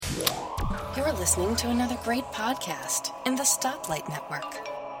You're listening to another great podcast in the Stoplight Network.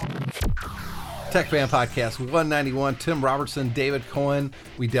 Tech Fan Podcast 191, Tim Robertson, David Cohen.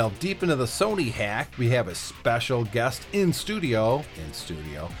 We delve deep into the Sony hack. We have a special guest in studio,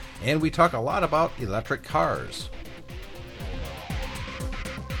 and we talk a lot about electric cars.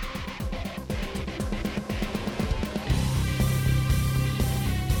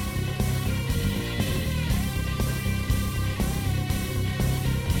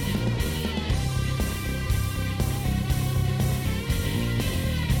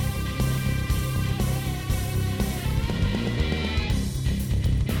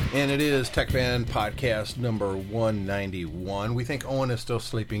 And it is Tech Fan Podcast number 191. We think Owen is still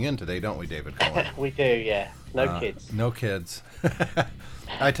sleeping in today, don't we, David Cohen? We do, yeah. No kids. No kids.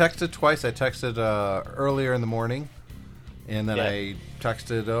 I texted twice. I texted earlier in the morning, and then I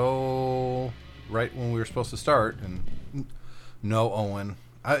texted, right when we were supposed to start, and no Owen.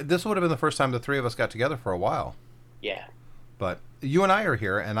 This would have been the first time the three of us got together for a while. Yeah. But you and I are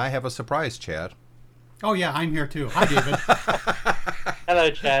here, and I have a surprise, Chad. Oh, yeah, I'm here too. Hi, David. Hello,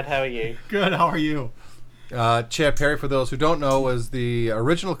 Chad. How are you? Good. How are you? Chad Perry, for those who don't know, was the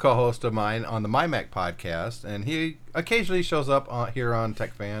original co-host of mine on the MyMac podcast, and he occasionally shows up here on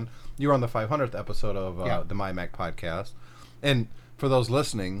Tech Fan. You were on the 500th episode of the MyMac podcast. And for those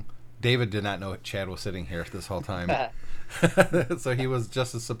listening, David did not know Chad was sitting here this whole time. So he was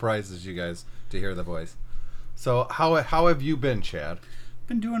just as surprised as you guys to hear the voice. So how have you been, Chad?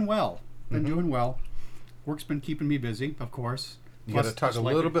 Been doing well. Doing well. Work's been keeping me busy, of course. You got to talk a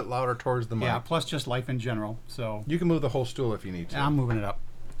little bit louder towards the mic. Yeah, plus just life in general. So you can move the whole stool if you need to. I'm moving it up.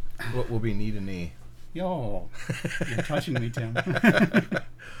 We'll be knee to knee. Yo, you're touching me, Tim.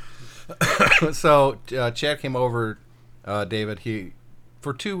 So Chad came over, David,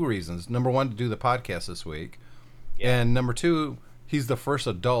 for two reasons. Number one, to do the podcast this week. Yeah. And number two, he's the first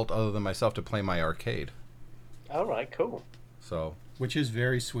adult other than myself to play my arcade. All right, cool. So, which is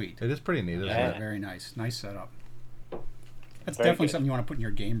very sweet. It is pretty neat, isn't it? Very nice. Nice setup. That's Very definitely good. something you want to put in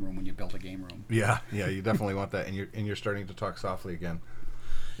your game room when you build a game room. Yeah, you definitely want that. And you're starting to talk softly again.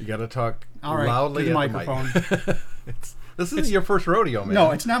 You got to talk All right, loudly to the at microphone. The mic. This isn't your first rodeo, man.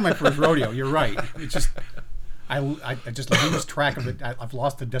 No, it's not my first rodeo. You're right. It's just I just lose track of it. I've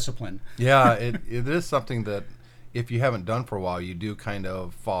lost the discipline. Yeah, it is something that if you haven't done for a while, you do kind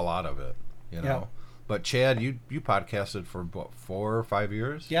of fall out of it, you know. Yeah. But Chad, you podcasted for what, 4 or 5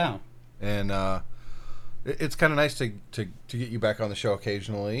 years? Yeah. And it's kind of nice to get you back on the show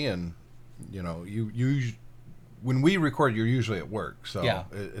occasionally, and you know, you when we record, you're usually at work, so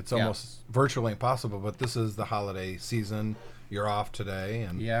it's almost virtually impossible. But this is the holiday season. You're off today,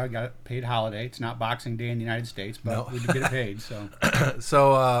 and I got a paid holiday. It's not Boxing Day in the United States, but we do get it paid. So,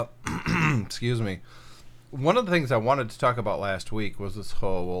 so excuse me. One of the things I wanted to talk about last week was this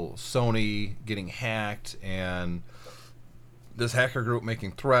whole Sony getting hacked and this hacker group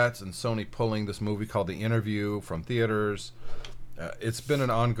making threats and Sony pulling this movie called The Interview from theaters. It's been an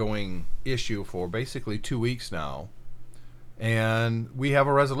ongoing issue for basically 2 weeks now. And we have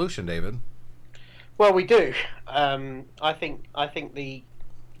a resolution, David. Well, we do. I think the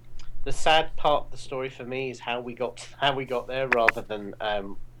sad part of the story for me is how we got there rather than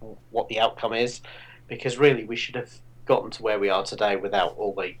what the outcome is. Because really, we should have gotten to where we are today without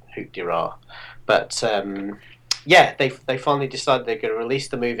all the hoop-de-rah. But they finally decided they're going to release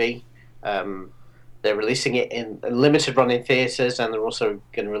the movie. They're releasing it in a limited run in theaters, and they're also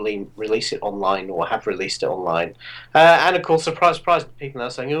going to release it online, or have released it online. And of course, surprise, surprise, people are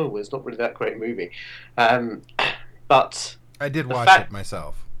saying, "Oh, it's not really that great a movie." But I did watch it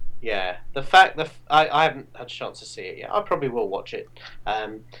myself. Yeah, the fact that I haven't had a chance to see it yet. I probably will watch it.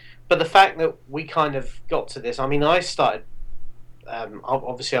 But the fact that we kind of got to this, I mean, I started,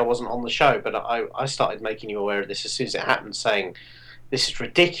 obviously I wasn't on the show, but I started making you aware of this as soon as it happened, saying, this is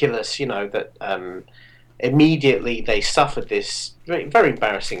ridiculous, you know, that immediately they suffered this very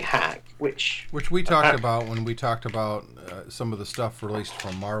embarrassing hack, which we talked about when we talked about some of the stuff released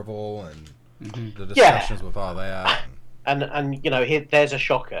from Marvel and the discussions with all that. And you know, there's a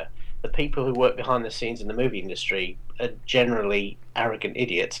shocker. The people who work behind the scenes in the movie industry are generally arrogant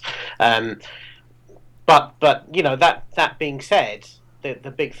idiots. But you know, that being said,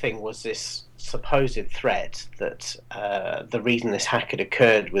 the big thing was this supposed threat that the reason this hack had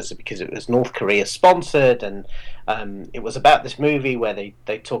occurred was because it was North Korea sponsored, and it was about this movie where they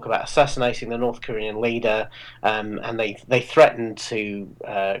talk about assassinating the North Korean leader, and they threatened to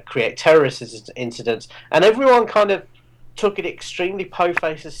create terrorist incidents, and everyone kind of took it extremely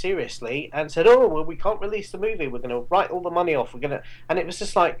po-faced seriously and said, "Oh, well, we can't release the movie. We're going to write all the money off. We're going to," and it was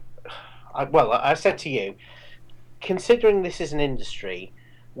just like, I said to you, considering this is an industry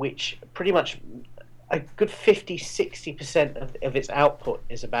which pretty much a good 50-60% of its output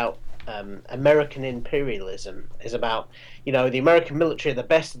is about American imperialism, is about, the American military are the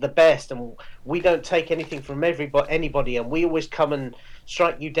best of the best, and we don't take anything from anybody, and we always come and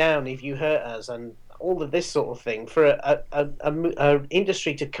strike you down if you hurt us, and all of this sort of thing. For a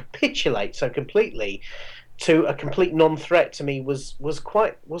industry to capitulate so completely to a complete non-threat, to me was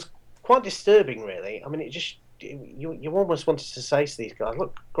quite disturbing, really. I mean, you almost wanted to say to these guys,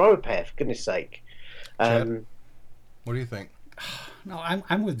 look, grow a pair, for goodness sake. Chad, what do you think? No,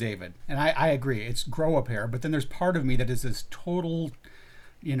 I'm with David, and I agree. It's grow a pair, but then there's part of me that is this total,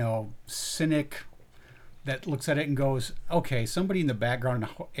 cynic that looks at it and goes, okay, somebody in the background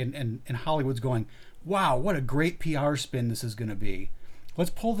in Hollywood's going, wow, what a great PR spin this is going to be.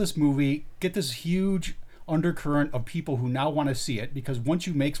 Let's pull this movie, get this huge undercurrent of people who now want to see it, because once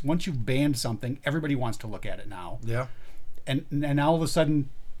you've banned something, everybody wants to look at it now. Yeah. And now all of a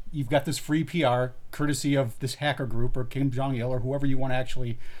sudden, you've got this free PR courtesy of this hacker group or Kim Jong-il or whoever you want to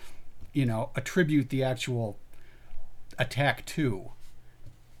actually, attribute the actual attack to.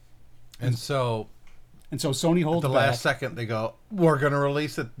 And so Sony holds at the back. last second they go, we're going to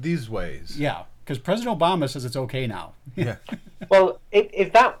release it these ways. Yeah, because President Obama says it's okay now. Yeah. Well,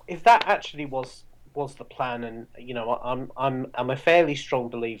 if that actually was the plan, and I'm a fairly strong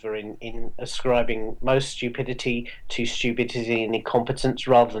believer in ascribing most stupidity to stupidity and incompetence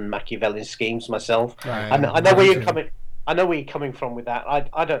rather than Machiavellian schemes myself. Right. I know where you're coming. I know where you're coming from with that.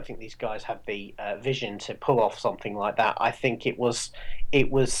 I don't think these guys have the vision to pull off something like that. I think it was they've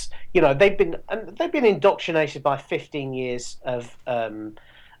been indoctrinated by 15 years of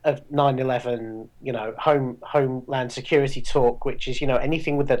 9/11, homeland security talk, which is,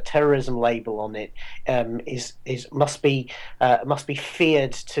 anything with a terrorism label on it must be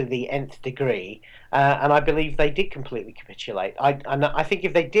feared to the nth degree, and I believe they did completely capitulate. I think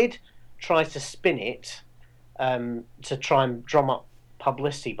if they did try to spin it to try and drum up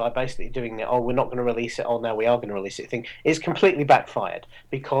publicity by basically doing the we're not going to release it, now we are going to release it thing, is completely backfired,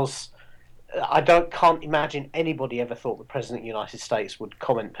 because I can't imagine anybody ever thought the President of the United States would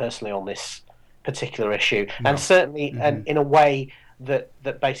comment personally on this particular issue, and certainly and in a way that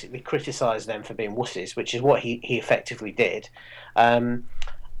basically criticised them for being wusses, which is what he effectively did. I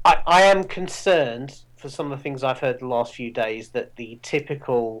am concerned for some of the things I've heard the last few days, that the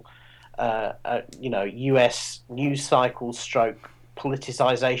typical US news cycle stroke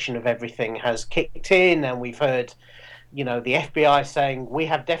politicization of everything has kicked in, and we've heard the FBI saying we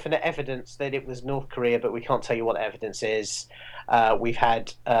have definite evidence that it was North Korea, but we can't tell you what the evidence is. We've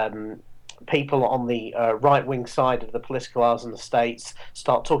had people on the right-wing side of the political aisles in the States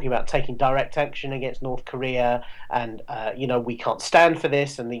start talking about taking direct action against North Korea, and we can't stand for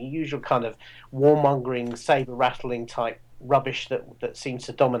this, and the usual kind of warmongering, saber-rattling type rubbish that seems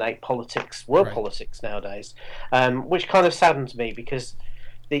to dominate politics, politics nowadays, which kind of saddens me, because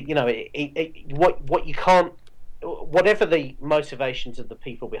what you can't, whatever the motivations of the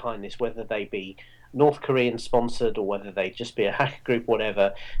people behind this, whether they be North Korean sponsored or whether they just be a hacker group,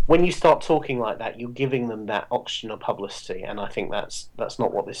 whatever, when you start talking like that, you're giving them that oxygen of publicity, and I think that's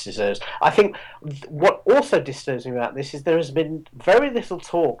not what this deserves. I think what also disturbs me about this is there has been very little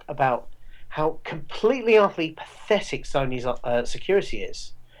talk about how completely utterly pathetic Sony's security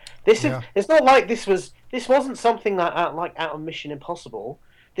is. It's not like this wasn't something like out of Mission Impossible.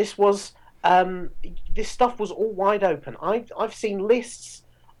 This was this stuff was all wide open. I've seen lists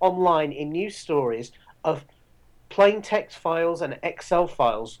online in news stories of plain text files and Excel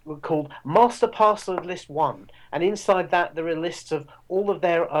files called Master Password List 1, and inside that there are lists of all of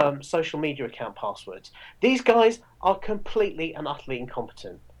their social media account passwords. These guys are completely and utterly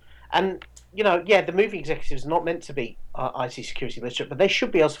incompetent. And the movie executives are not meant to be IT security literate, but they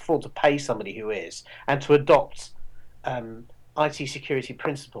should be able to afford to pay somebody who is, and to adopt IT security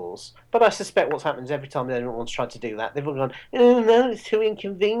principles. But I suspect what's happened is every time anyone's tried to do that, they've all gone, oh no, it's too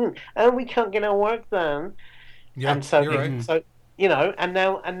inconvenient, we can't get our work done. Yeah, and so, you're right. So and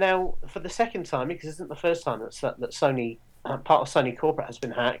now for the second time, because this isn't the first time that Sony, part of Sony corporate, has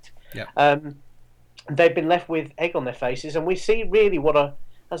been hacked. Yeah. They've been left with egg on their faces, and we see really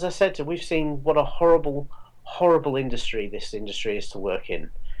as I said, we've seen what a horrible, horrible industry this industry is to work in,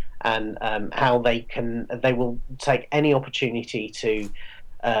 and how they will take any opportunity to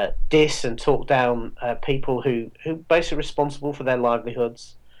diss and talk down people who basically responsible for their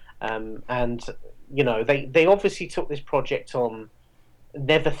livelihoods, and they obviously took this project on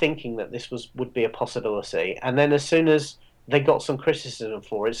never thinking that this would be a possibility, and then as soon as they got some criticism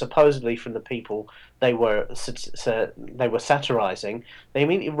for it, supposedly from the people they were satirizing. They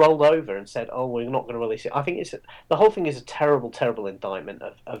immediately rolled over and said, "Oh, we're not going to release it." I think the whole thing is a terrible, terrible indictment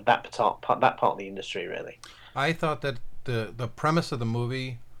of that part of the industry. Really, I thought that the premise of the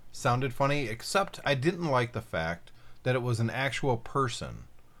movie sounded funny, except I didn't like the fact that it was an actual person,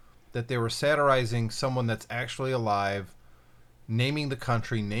 that they were satirizing someone that's actually alive, naming the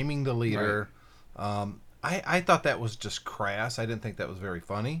country, naming the leader. Right. I thought that was just crass. I didn't think that was very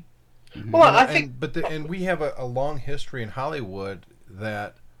funny. Well, I think, and we have a long history in Hollywood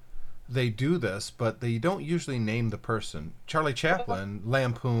that they do this, but they don't usually name the person. Charlie Chaplin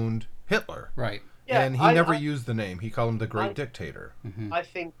lampooned Hitler, right? Yeah, and he never used the name. He called him the Great Dictator. Mm-hmm. I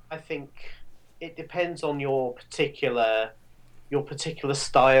think it depends on your particular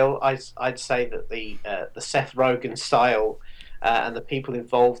style. I'd say that the Seth Rogen style and the people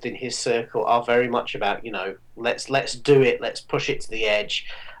involved in his circle are very much about, let's do it, let's push it to the edge.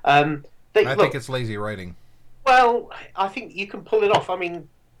 I think it's lazy writing. Well, I think you can pull it off. I mean,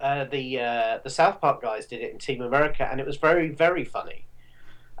 the South Park guys did it in Team America, and it was very, very funny.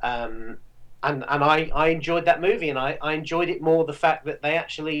 And I enjoyed that movie, and I enjoyed it more the fact that they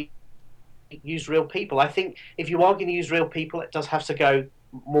actually use real people. I think if you are going to use real people, it does have to go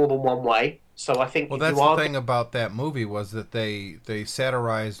more than one way. So I think that's the thing about that movie was that they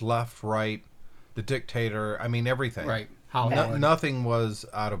satirized left, right, the dictator. I mean everything. Right. Nothing was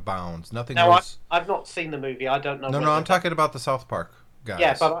out of bounds. Nothing now, was. I've not seen the movie. I don't know. No, I'm talking about the South Park guys.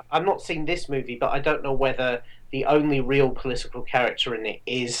 Yeah, but I've not seen this movie. But I don't know whether the only real political character in it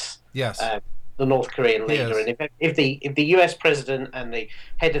is the North Korean leader. And if the U.S. president and the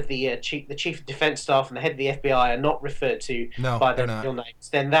head of the chief of defense staff and the head of the FBI are not referred to by their real names,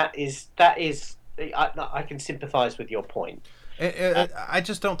 then that is I can sympathize with your point. I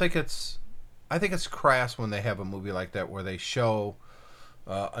just don't think it's. I think it's crass when they have a movie like that where they show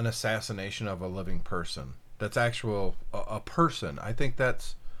an assassination of a living person. That's a person. I think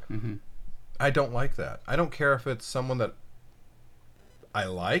that's. Mm-hmm. I don't like that. I don't care if it's someone that I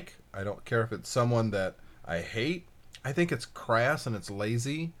like. I don't care if it's someone that I hate. I think it's crass and it's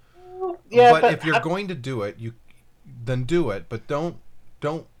lazy. Yeah, but if you're going to do it, then do it. But don't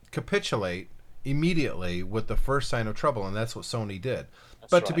capitulate immediately with the first sign of trouble, and that's what Sony did.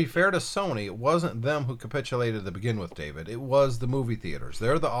 But to be fair to Sony, it wasn't them who capitulated to begin with, David. It was the movie theaters.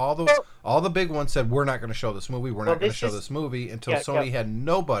 They're all the big ones said, we're not going to show this movie. We're not going to show this movie until Sony had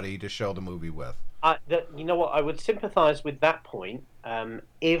nobody to show the movie with. You know what? I would sympathise with that point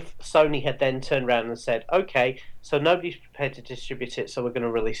if Sony had then turned around and said, okay, so nobody's prepared to distribute it, so we're going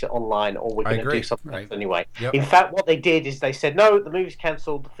to release it online, or we're going to do something else anyway. Yep. In fact, what they did is they said, no, the movie's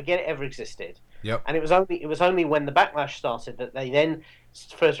cancelled, forget it ever existed. Yep. And it was only when the backlash started that they then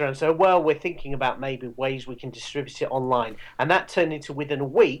first around said, well, we're thinking about maybe ways we can distribute it online. And that turned into within a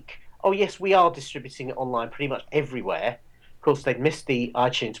week, oh yes, we are distributing it online pretty much everywhere. Of course, they'd missed the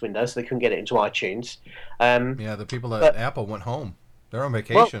iTunes window, so they couldn't get it into iTunes. The people at Apple went home. They're on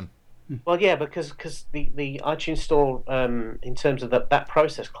vacation. Well, yeah, because the iTunes store, in terms of that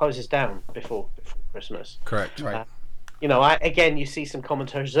process, closes down before Christmas. Correct. Right. You see some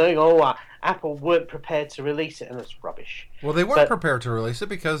commentators saying, Apple weren't prepared to release it, and it's rubbish. Well, they weren't prepared to release it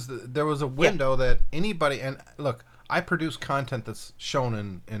because there was a window that anybody... And look, I produce content that's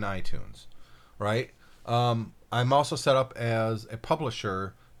shown in iTunes, right? I'm also set up as a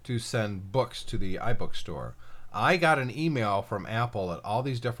publisher to send books to the iBook store. I got an email from Apple for all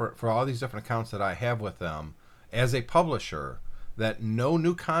these different accounts that I have with them as a publisher that no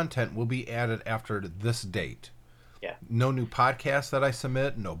new content will be added after this date. Yeah. No new podcasts that I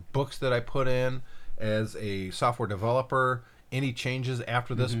submit, no books that I put in. As a software developer, any changes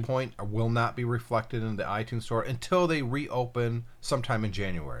after this point will not be reflected in the iTunes store until they reopen sometime in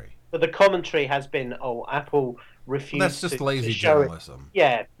January. But the commentary has been, Apple refused that's just lazy to show journalism. It.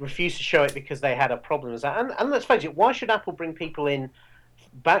 Yeah, refused to show it because they had a problem with that. And let's face it, why should Apple bring people in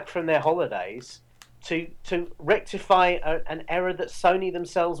back from their holidays to rectify an error that Sony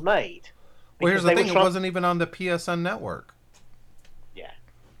themselves made? Well, here's the thing. It wasn't even on the PSN network. Yeah.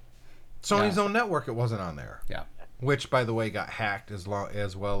 Sony's own network, it wasn't on there. Yeah. Which, by the way, got hacked it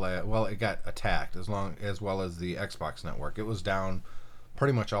got attacked as well as the Xbox network. It was down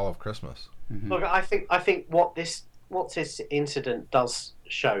pretty much all of Christmas. Mm-hmm. Look, I think what this incident does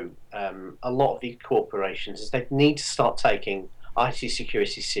show a lot of these corporations is they need to start taking IT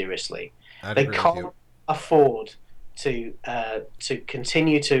security seriously. They can't afford to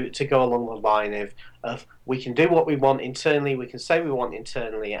continue to go along the line of we can do what we want internally, we can say we want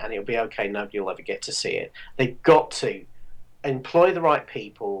internally, and it'll be okay. Nobody will ever get to see it. They've got to employ the right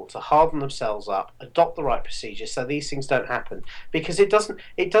people to harden themselves up, adopt the right procedures so these things don't happen. Because it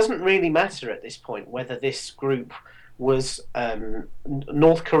doesn't really matter at this point whether this group was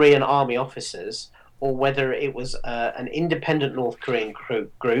North Korean army officers, or whether it was an independent North Korean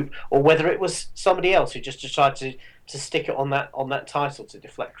group, or whether it was somebody else who just decided to stick it on that title to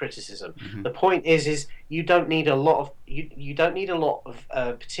deflect criticism. The point is you don't need a lot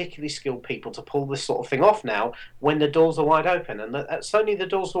of particularly skilled people to pull this sort of thing off now when the doors are wide open, and at Sony the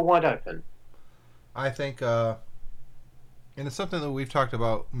doors were wide open. I think, and it's something that we've talked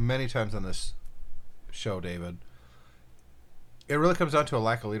about many times on this show, David. It really comes down to a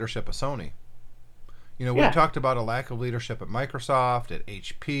lack of leadership at Sony. You know, we've talked about a lack of leadership at Microsoft, at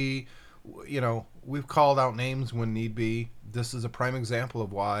HP. You know, we've called out names when need be. This is a prime example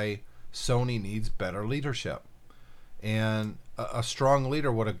of why Sony needs better leadership. And a strong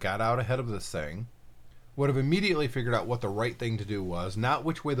leader would have got out ahead of this thing, would have immediately figured out what the right thing to do was, not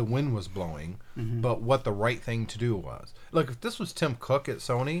which way the wind was blowing, but what the right thing to do was. Look, if this was Tim Cook at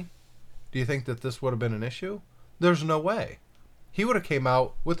Sony, do you think that this would have been an issue? There's no way. He would have came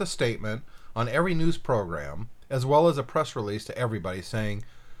out with a statement on every news program, as well as a press release to everybody saying,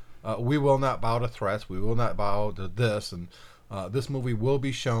 we will not bow to threats, we will not bow to this, and this movie will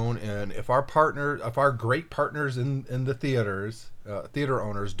be shown, and if our great partners in the theaters, theater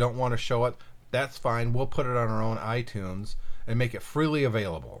owners, don't want to show it, that's fine, we'll put it on our own iTunes and make it freely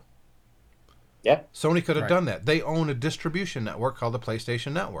available. Yeah. Sony could have done that. They own a distribution network called the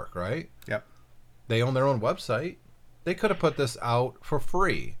PlayStation Network, right? Yep. They own their own website. They could have put this out for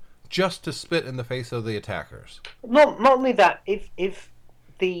free, just to spit in the face of the attackers. Not only that, if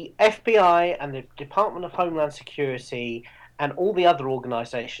the FBI and the Department of Homeland Security and all the other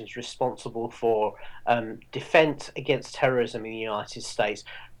organizations responsible for defense against terrorism in the United States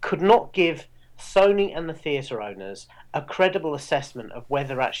could not give Sony and the theater owners a credible assessment of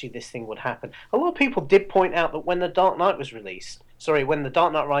whether actually this thing would happen. A lot of people did point out that when The Dark Knight Rises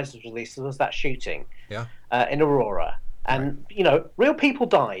was released, there was that shooting in Aurora. And, you know, real people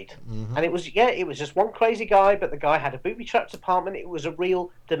died. And it was just one crazy guy, but the guy had a booby-trapped apartment. It was a real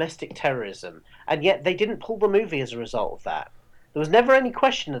domestic terrorism. And yet they didn't pull the movie as a result of that. There was never any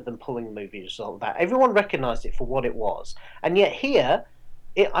question of them pulling the movie as a result of that. Everyone recognised it for what it was. And yet here,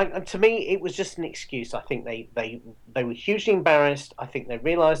 to me, it was just an excuse. I think they were hugely embarrassed. I think they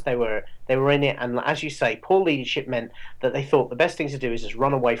realised they were in it, and as you say, poor leadership meant that they thought the best thing to do is just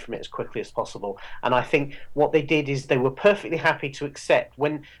run away from it as quickly as possible. And I think what they did is they were perfectly happy to accept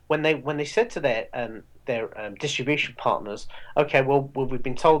when they said to their distribution partners, okay, well we've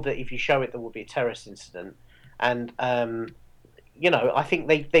been told that if you show it, there will be a terrorist incident, and you know, I think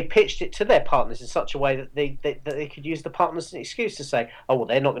they pitched it to their partners in such a way that they could use the partners as an excuse to say, oh well,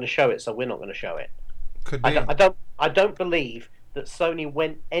 they're not going to show it, so we're not going to show it. Could be. I don't believe that Sony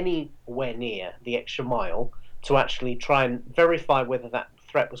went anywhere near the extra mile to actually try and verify whether that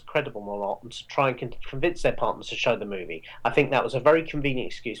threat was credible or not, and to try and convince their partners to show the movie. I think that was a very convenient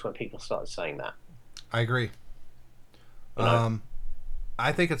excuse when people started saying that. I agree. You know?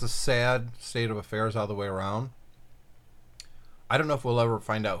 I think it's a sad state of affairs all the way around. I don't know if we'll ever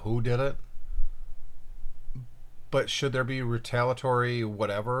find out who did it, but should there be retaliatory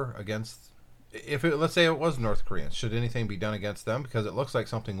whatever against, let's say it was North Koreans, should anything be done against them? Because it looks like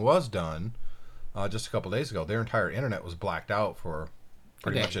something was done just a couple days ago. Their entire internet was blacked out for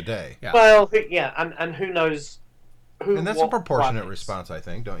pretty much a day. Yeah. Well, and who knows who. And that's a proportionate response, I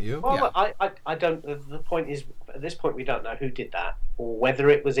think, don't you? Well, yeah. I don't. The point is, at this point, we don't know who did that, or whether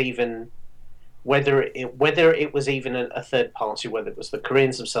it was even. Whether it was even a third party, whether it was the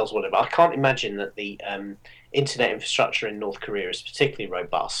Koreans themselves, whatever. I can't imagine that the internet infrastructure in North Korea is particularly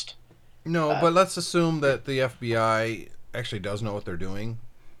robust. No, but let's assume that the FBI actually does know what they're doing,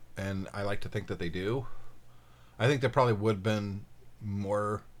 and I like to think that they do. I think there probably would have been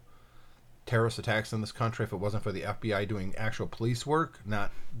more terrorist attacks in this country if it wasn't for the FBI doing actual police work,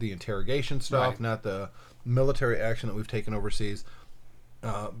 not the interrogation stuff, not the military action that we've taken overseas,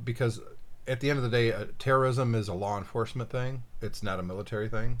 because at the end of the day, terrorism is a law enforcement thing. It's not a military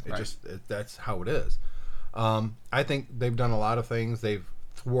thing. That's how it is. I think they've done a lot of things. They've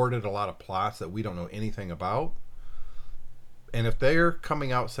thwarted a lot of plots that we don't know anything about. And if they're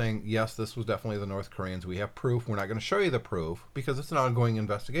coming out saying, yes, this was definitely the North Koreans, we have proof, we're not going to show you the proof because it's an ongoing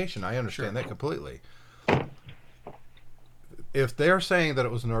investigation. I understand that completely. If they're saying that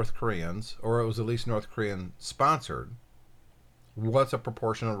it was North Koreans, or it was at least North Korean sponsored, what's a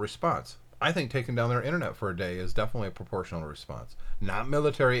proportional response? I think taking down their internet for a day is definitely a proportional response. Not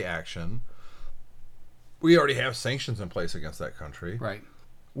military action. We already have sanctions in place against that country. Right.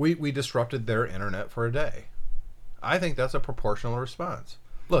 We disrupted their internet for a day. I think that's a proportional response.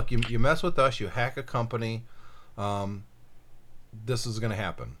 Look, you mess with us, you hack a company, this is going to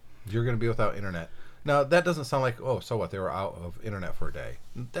happen. You're going to be without internet. Now, that doesn't sound like, oh, so what, they were out of internet for a day.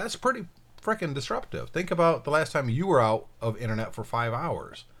 That's pretty freaking disruptive. Think about the last time you were out of internet for 5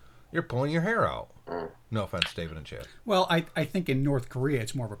 hours. You're pulling your hair out. No offense, David and Chad. Well, I think in North Korea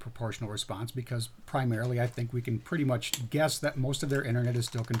it's more of a proportional response because primarily I think we can pretty much guess that most of their internet is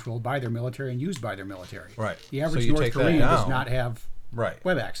still controlled by their military and used by their military. Right. The average So you North take that Korean down. does not have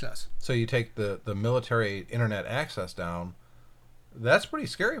web access. So you take the military internet access down. That's pretty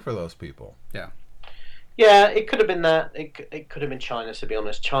scary for those people. Yeah. Yeah, it could have been that. It could have been China, to be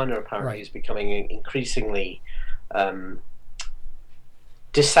honest. China apparently is becoming increasingly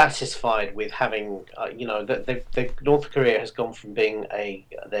dissatisfied with having, North Korea has gone from being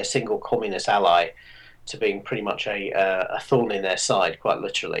their single communist ally to being pretty much a thorn in their side, quite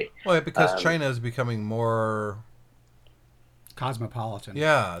literally. Well, because China is becoming more cosmopolitan.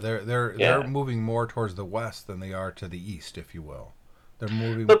 Yeah, they're moving more towards the west than they are to the east, if you will. They're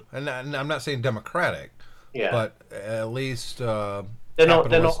moving, and I'm not saying democratic, but at least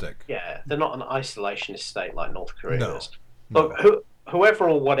capitalistic. They're not an isolationist state like North Korea is. No. But whoever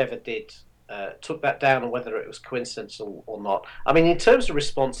or whatever did took that down, and whether it was coincidental or not. I mean, in terms of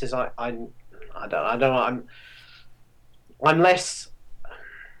responses, I don't know. I'm less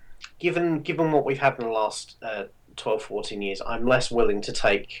given what we've had in the last 12, 14 years. I'm less willing to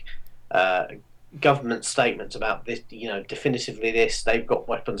take government statements about this, definitively this, they've got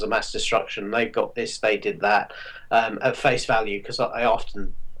weapons of mass destruction, they've got this, they did that, at face value, because I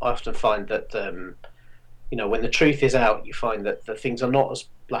often find that, when the truth is out, you find that the things are not as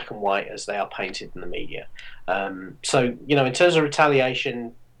black and white as they are painted in the media. So, in terms of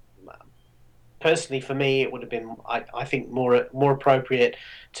retaliation, personally, for me, it would have been, I think, more appropriate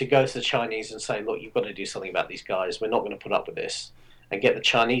to go to the Chinese and say, look, you've got to do something about these guys. We're not going to put up with this, and get the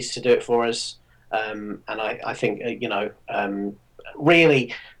Chinese to do it for us. And I think,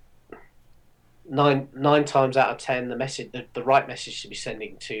 really, nine times out of 10, the right message to be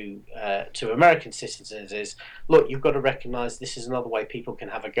sending to American citizens is, look, you've got to recognise this is another way people can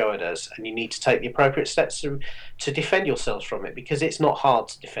have a go at us, and you need to take the appropriate steps to defend yourselves from it, because it's not hard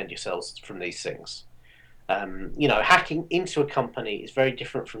to defend yourselves from these things. Hacking into a company is very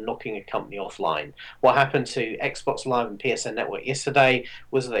different from knocking a company offline. What happened to Xbox Live and PSN Network yesterday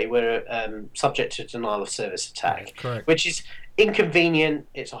was they were subject to denial of service attack, Correct. Which is inconvenient.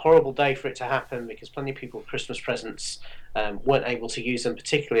 It's a horrible day for it to happen because plenty of people with Christmas presents weren't able to use them,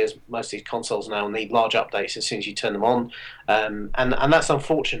 particularly as most of these consoles now need large updates as soon as you turn them on, and that's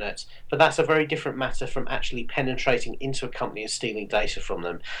unfortunate. But that's a very different matter from actually penetrating into a company and stealing data from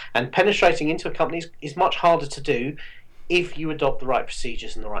them. And penetrating into a company is much harder to do if you adopt the right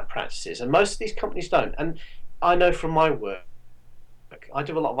procedures and the right practices. And most of these companies don't. And I know from my work, I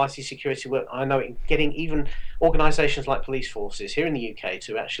do a lot of IT security work. I know in getting even organisations like police forces here in the UK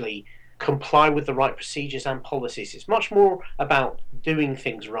to actually comply with the right procedures and policies. It's much more about doing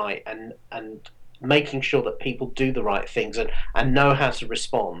things right and making sure that people do the right things and know how to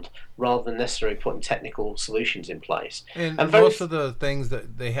respond, rather than necessarily putting technical solutions in place. And most of the things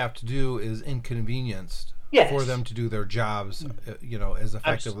that they have to do is inconvenienced for them to do their jobs, as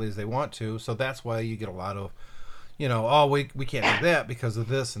effectively as they want to. So that's why you get a lot of, we can't do that because of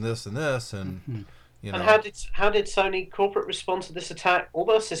this and this and this, and And how did Sony corporate respond to this attack? All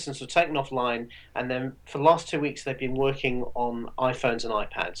those systems were taken offline, and then for the last 2 weeks they've been working on iPhones and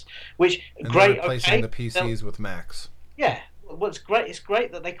iPads, they're replacing the PCs with Macs. Yeah, what's great? It's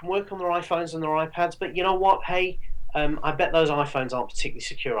great that they can work on their iPhones and their iPads, but you know what? Hey, I bet those iPhones aren't particularly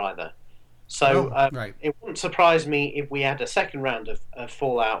secure either. So it wouldn't surprise me if we had a second round of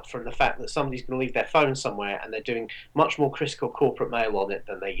fallout from the fact that somebody's going to leave their phone somewhere and they're doing much more critical corporate mail on it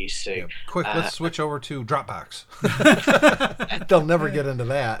than they used to. Yeah. Quick, let's switch over to Dropbox. They'll never get into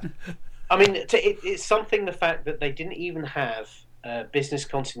that. I mean, it's something, the fact that they didn't even have a business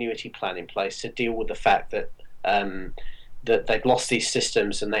continuity plan in place to deal with the fact that that they'd lost these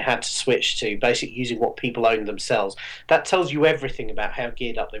systems and they had to switch to basically using what people owned themselves. That tells you everything about how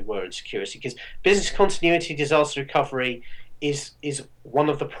geared up they were in security, because business continuity, disaster recovery is one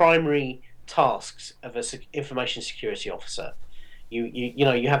of the primary tasks of an information security officer. You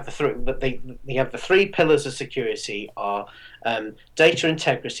have the three pillars of security are data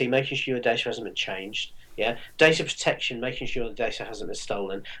integrity, making sure your data hasn't been changed. Yeah, data protection, making sure the data hasn't been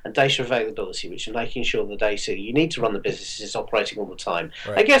stolen, and data availability, which is making sure the data you need to run the business is operating all the time.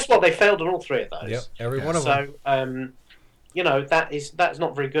 Right. And guess what? They failed on all three of those. Yep, every one of them. So, that's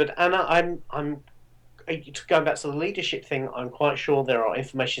not very good. And I'm going back to the leadership thing, I'm quite sure there are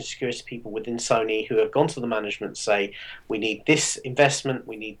information security people within Sony who have gone to the management and say, we need this investment,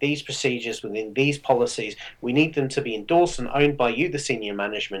 we need these procedures, we need these policies, we need them to be endorsed and owned by you, the senior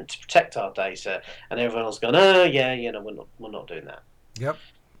management, to protect our data. And everyone else going, oh yeah, we're not doing that. Yep.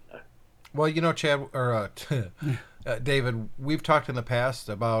 Well, Chad or David, we've talked in the past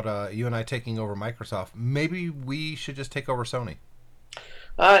about you and I taking over Microsoft. Maybe we should just take over Sony.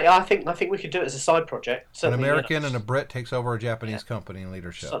 I think we could do it as a side project. Certainly, an American and a Brit takes over a Japanese company in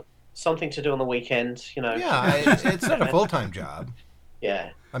leadership. Something to do on the weekend, Yeah, it's not a full-time job.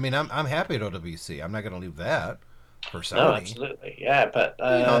 Yeah. I mean, I'm happy at OWC. I'm not going to leave that for Sony. No, absolutely. Yeah, but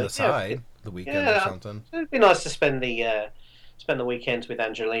on the side, the weekend or something. It'd be nice to spend the weekends with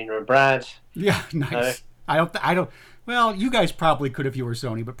Angelina and Brad. Yeah, nice. I don't. Well, you guys probably could if you were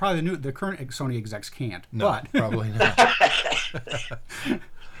Sony, but probably the current Sony execs can't. No, probably not.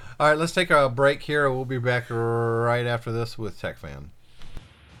 All right, let's take a break here. We'll be back right after this with TechFan.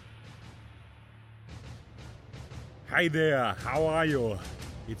 Hi there, how are you?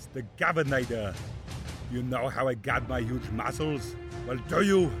 It's the Governator. You know how I got my huge muscles? Well, do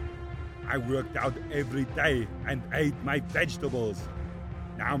you? I worked out every day and ate my vegetables.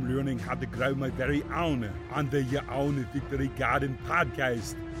 Now I'm learning how to grow my very own under Your Own Victory Garden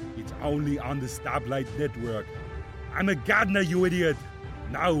podcast. It's only on the Stoplight Network. I'm a gardener, you idiot.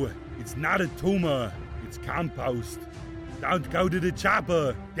 No, it's not a tumor. It's compost. Don't go to the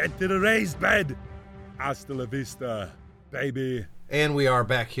chopper. Get to the raised bed. Hasta la vista, baby. And we are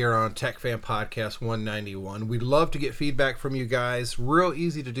back here on TechFan Podcast 191. We'd love to get feedback from you guys. Real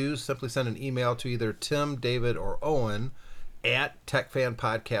easy to do. Simply send an email to either Tim, David, or Owen at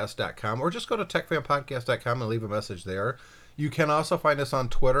techfanpodcast.com, or just go to techfanpodcast.com and leave a message there. You can also find us on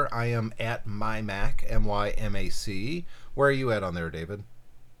Twitter. I am at mymac, MYMAC. Where are you at on there, David?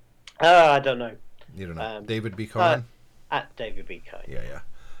 I don't know. You don't know. David B. Cohen? At David B. Cohen. Yeah.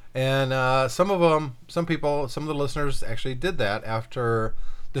 And some of the listeners actually did that after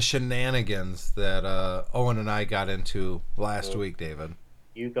the shenanigans that Owen and I got into last week, David.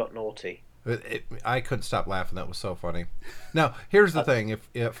 You got naughty. I couldn't stop laughing. That was so funny. Now, here's the thing.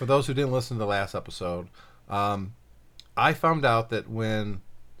 If for those who didn't listen to the last episode, I found out that when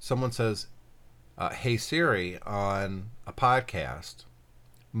someone says, hey Siri on a podcast,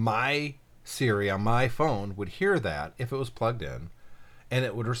 my Siri on my phone would hear that if it was plugged in, and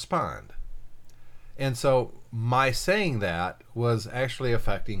it would respond. And so my saying that was actually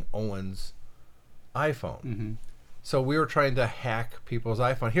affecting Owen's iPhone. Mm-hmm. So we were trying to hack people's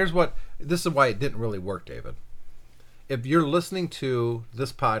iPhone. This is why it didn't really work, David. If you're listening to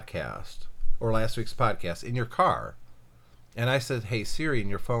this podcast or last week's podcast in your car, and I said, hey Siri, and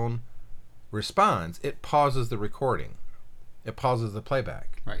your phone responds, it pauses the recording. It pauses the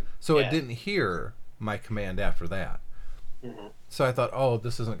playback. Right. So it didn't hear my command after that. Mm-hmm. So I thought,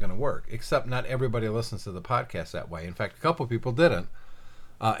 this isn't going to work. Except not everybody listens to the podcast that way. In fact, a couple of people didn't.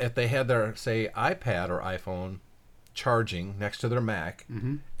 If they had their, say, iPad or iPhone charging next to their Mac,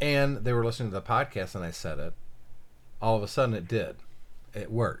 mm-hmm. and they were listening to the podcast and I said it, all of a sudden it did.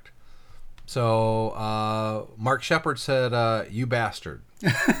 It worked. So Mark Shepard said, you bastard.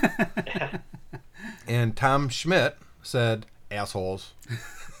 And Tom Schmidt said, assholes.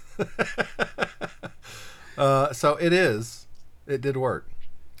 So it did work.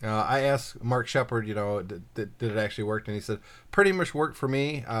 I asked Mark Shepard, did it actually work? And he said, pretty much worked for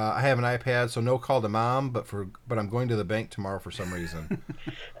me. I have an iPad, so no call to mom, but I'm going to the bank tomorrow for some reason.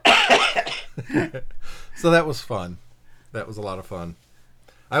 So that was fun. That was a lot of fun.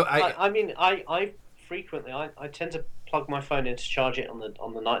 I frequently tend to plug my phone in to charge it on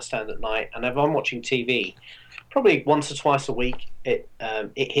the nightstand at night, and if I'm watching TV, probably once or twice a week, it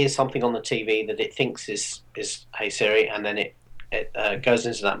hears something on the TV that it thinks is Hey Siri, and then it goes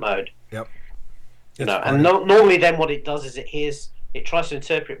into that mode. Yep. And normally then what it does is it tries to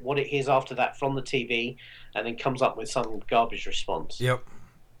interpret what it hears after that from the TV, and then comes up with some garbage response. Yep.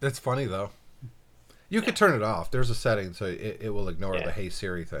 That's funny though. You could turn it off. There's a setting so it will ignore the Hey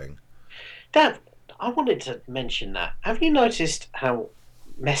Siri thing. Dan, I wanted to mention that. Have you noticed how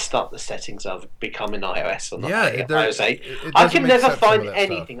messed up the settings have become in iOS on iOS 8? I can never find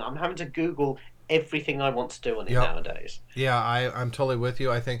anything. I'm having to Google everything I want to do on it nowadays. Yeah, I'm totally with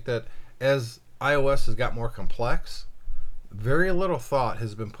you. I think that as iOS has got more complex, very little thought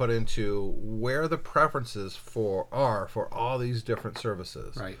has been put into where the preferences are for all these different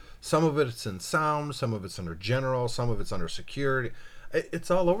services. Right. Some of it's in sound, some of it's under general, some of it's under security.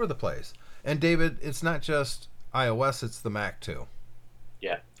 It's all over the place. And David, it's not just iOS, it's the Mac too.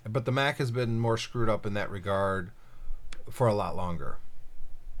 Yeah. But the Mac has been more screwed up in that regard for a lot longer.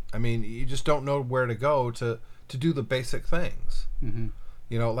 I mean, you just don't know where to go to do the basic things. Mm-hmm.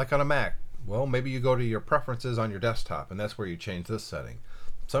 You know, like on a Mac. Well, maybe you go to your preferences on your desktop, and that's where you change this setting.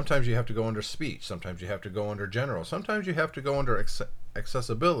 Sometimes you have to go under speech. Sometimes you have to go under general. Sometimes you have to go under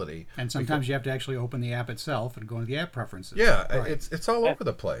accessibility. And sometimes you have to actually open the app itself and go into the app preferences. Yeah, Right. it's all over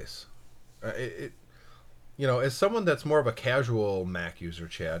the place. You know, as someone that's more of a casual Mac user,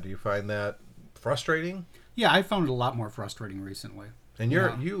 Chad, do you find that frustrating? Yeah, I found it a lot more frustrating recently. And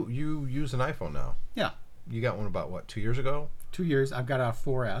Yeah. you use an iPhone now. Yeah. You got one about, what, 2 years ago? 2 years. I've got a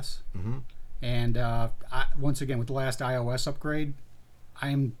 4S. Mm-hmm. And once again, with the last iOS upgrade,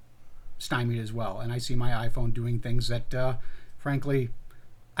 I'm stymied as well. And I see my iPhone doing things that, frankly,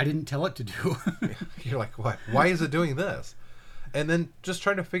 I didn't tell it to do. You're like, what? Why is it doing this? And then just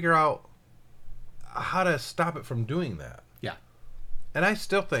trying to figure out how to stop it from doing that. Yeah. And I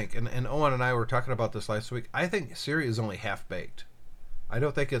still think, and Owen and I were talking about this last week, I think Siri is only half-baked. I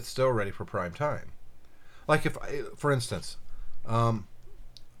don't think it's still ready for prime time. Like if, for instance,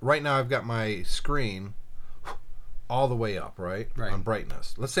 right now I've got my screen all the way up, right? On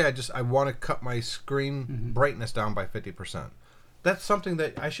brightness. Let's say I want to cut my screen brightness down by 50%. That's something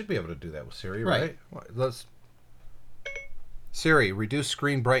that I should be able to do that with Siri, right? Let's Siri, reduce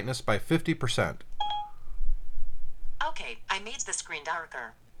screen brightness by 50%. Okay, I made the screen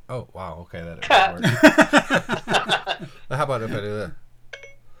darker. Oh, wow. Okay, that works. How about if I do that?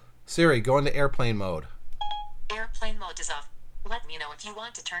 Siri, go into airplane mode. Airplane mode is off. Let me know if you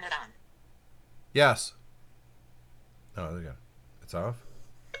want to turn it on. Yes. Oh, there you go. It's off.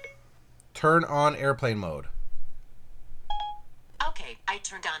 Turn on airplane mode. Okay, I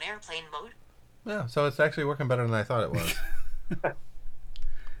turned on airplane mode. Yeah, so it's actually working better than I thought it was.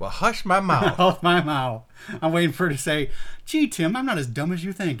 Well, hush my mouth. Off my mouth. I'm waiting for her to say, gee, Tim, I'm not as dumb as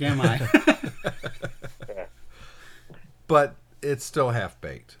you think, am I? But it's still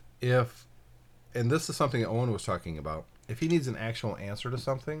half-baked. And this is something that Owen was talking about, if he needs an actual answer to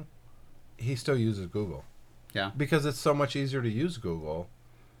something, he still uses Google. Yeah. Because it's so much easier to use Google,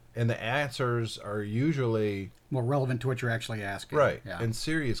 and the answers are usually more relevant to what you're actually asking. Right. Yeah. And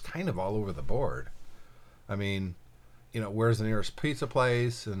Siri is kind of all over the board. I mean, you know, where's the nearest pizza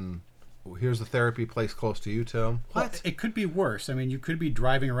place, and here's the therapy place close to you, Tim. Well, What? it could be worse. I mean, you could be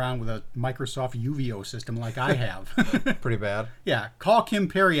driving around with a Microsoft UVO system like I have. Pretty bad. Yeah. Call Kim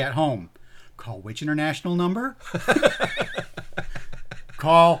Perry at home. Call which international number?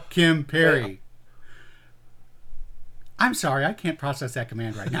 Call Kim Perry. I'm sorry, I can't process that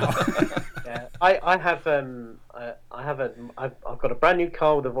command right now. Yeah, I've got a brand new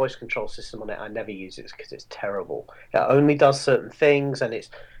car with a voice control system on it. I never use it because it's terrible. It only does certain things, and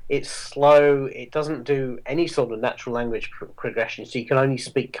it's slow. It doesn't do any sort of natural language progression, so you can only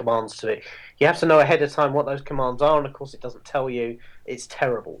speak commands to it. You have to know ahead of time what those commands are, and of course it doesn't tell you. It's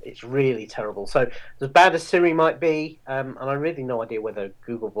terrible. It's really terrible. So as bad as Siri might be, and I really no idea whether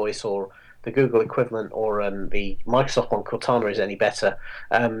Google Voice or the Google equivalent or the Microsoft one, Cortana, is any better.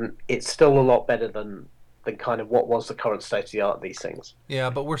 It's still a lot better than kind of what was the current state of the art of these things. Yeah,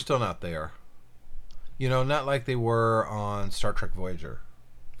 but we're still not there. You know, not like they were on Star Trek Voyager,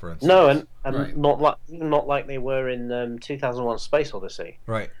 for instance. No, and Right. not like they were in 2001: Space Odyssey,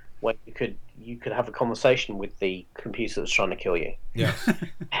 Right. where you could have a conversation with the computer that's trying to kill you. Yes.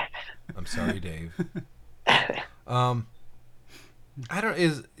 I'm sorry, Dave.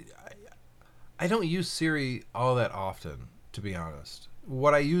 I don't use Siri all that often, to be honest.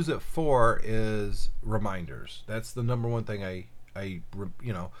 What I use it for is reminders. That's the number one thing I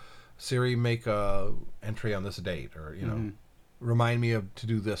Siri, make a entry on this date, or remind me to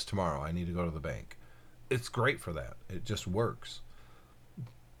do this tomorrow. I need to go to the bank. It's great for that. It just works.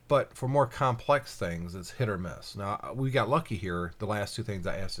 But for more complex things, it's hit or miss. Now, we got lucky here. The last two things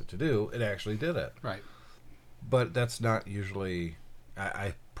I asked it to do, it actually did it. Right. But that's not usually...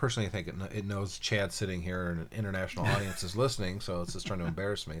 I personally think it knows Chad sitting here and an international audience is listening, so it's just trying to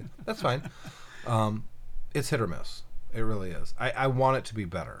embarrass me. That's fine. It's hit or miss. It really is. I want it to be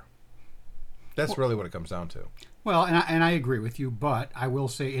better. That's really what it comes down to. Well, and I agree with you, but I will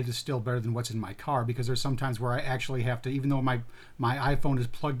say it is still better than what's in my car, because there's sometimes where I actually have to, even though my iPhone is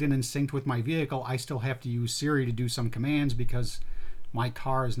plugged in and synced with my vehicle, I still have to use Siri to do some commands because my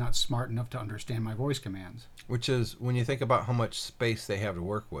car is not smart enough to understand my voice commands. Which is, when you think about how much space they have to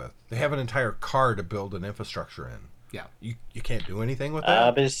work with, they have an entire car to build an infrastructure in. Yeah. You can't do anything with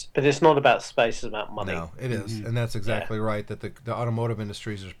that? But it's not about space, it's about money. No, it is. And that's exactly right, that the automotive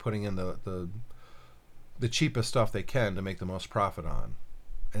industries are putting in the cheapest stuff they can to make the most profit on,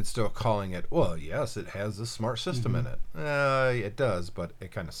 and still calling it, well, yes, it has a smart system in it. It does, but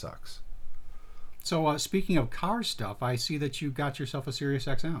it kind of sucks. So speaking of car stuff, I see that you got yourself a Sirius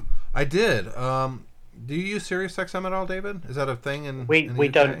XM. I did. Do you use Sirius XM at all, David? Is that a thing in We in the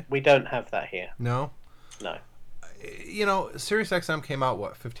UK? we don't have that here. No. No. You know, Sirius XM came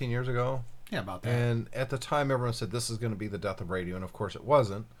out 15 years ago, Yeah, about that. and at the time everyone said this is going to be the death of radio, and of course it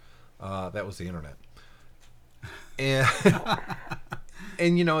wasn't. That was the internet. And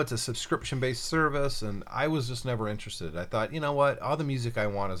and you know, it's a subscription-based service, and I was just never interested. I thought, you know what, all the music I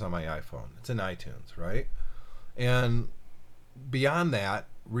want is on my iPhone. It's in iTunes, right? And beyond that,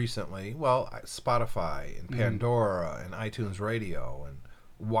 recently, Spotify and Pandora and iTunes Radio, and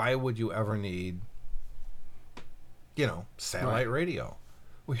why would you ever need, you know, satellite radio?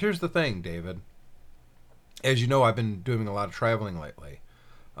 Well, here's the thing, David. As you know, I've been doing a lot of traveling lately.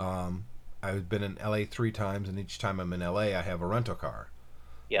 I've been in LA 3 times, and each time I'm in LA, I have a rental car.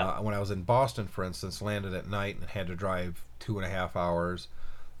 Yeah. When I was in Boston, for instance, landed at night and had to drive 2.5 hours,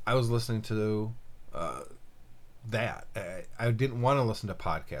 I was listening to that. I didn't want to listen to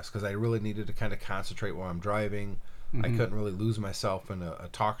podcasts because I really needed to kind of concentrate while I'm driving. I couldn't really lose myself in a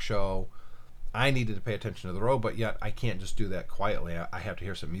talk show. I needed to pay attention to the road, but yet I can't just do that quietly. I have to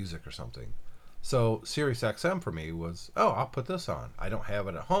hear some music or something. So Sirius XM for me was, I'll put this on. I don't have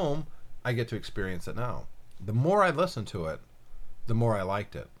it at home. I get to experience it now. The more I listened to it, the more I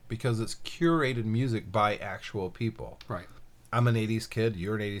liked it because it's curated music by actual people. Right. I'm an 80s kid.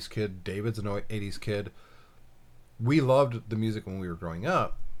 You're an 80s kid. David's an 80s kid. We loved the music when we were growing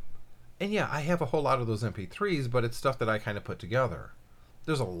up. And yeah, I have a whole lot of those MP3s, but it's stuff that I kind of put together.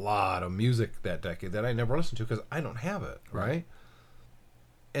 There's a lot of music that decade that I never listened to because I don't have it, right?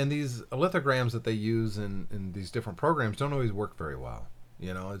 And these lithograms that they use in these different programs don't always work very well.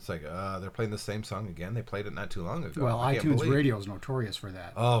 You know, it's like, they're playing the same song again. They played it not too long ago. Well, iTunes Radio is notorious for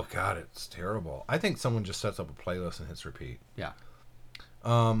that. Oh, God, it's terrible. I think someone just sets up a playlist and hits repeat. Yeah.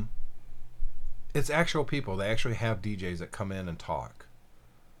 It's actual people. They actually have DJs that come in and talk.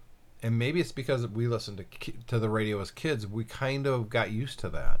 And maybe it's because we listened to the radio as kids. We kind of got used to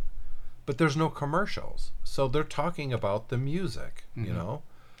that. But there's no commercials. So they're talking about the music, you know?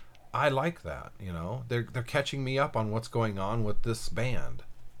 I like that, you know? They're catching me up on what's going on with this band.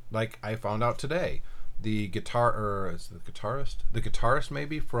 Like I found out today, the guitarist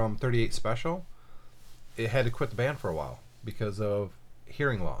maybe from 38 Special, it had to quit the band for a while because of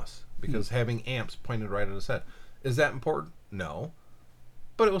hearing loss, because having amps pointed right at his head. Is that important? No.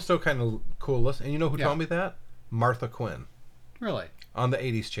 But it was still kind of cool to listen. And you know who told me that? Martha Quinn. Really? On the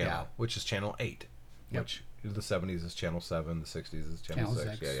 80s channel, Yeah. which is channel 8. Yep. Which the 70s is channel 7, the 60s is channel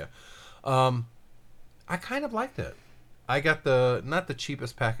 6. 6. Yeah. I kind of liked it. I got not the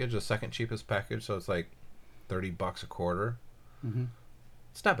cheapest package, the second cheapest package, so it's like $30 a quarter.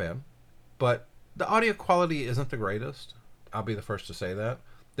 It's not bad. But the audio quality isn't the greatest. I'll be the first to say that.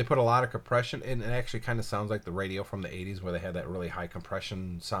 They put a lot of compression, and it actually kind of sounds like the radio from the 80s where they had that really high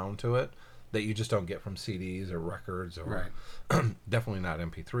compression sound to it that you just don't get from CDs or records or definitely not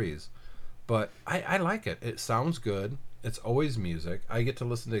MP3s. But I like it. It sounds good. It's always music. I get to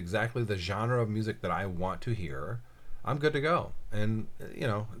listen to exactly the genre of music that I want to hear. I'm good to go. And, you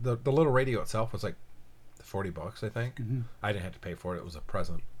know, the little radio itself was like $40, I think. I didn't have to pay for it. It was a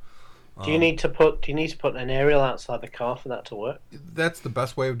present. Do you need to put an aerial outside the car for that to work? That's the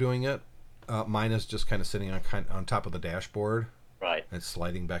best way of doing it. Mine is just kind of sitting on top of the dashboard. Right. It's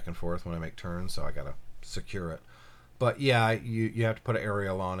sliding back and forth when I make turns, so I gotta secure it. But yeah, you have to put an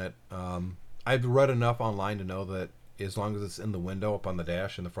aerial on it. I've read enough online to know that as long as it's in the window up on the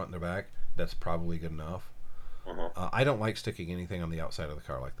dash in the front and the back, that's probably good enough. I don't like sticking anything on the outside of the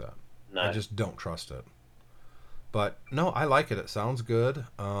car like that. No. I just don't trust it. But no, I like it. It sounds good.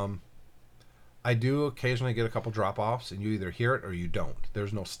 I do occasionally get a couple drop-offs, and you either hear it or you don't.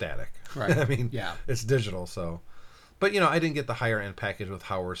 There's no static. Right. I mean, Yeah. it's digital, so. But, you know, I didn't get the higher-end package with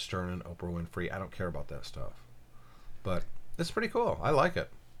Howard Stern and Oprah Winfrey. I don't care about that stuff. But it's pretty cool. I like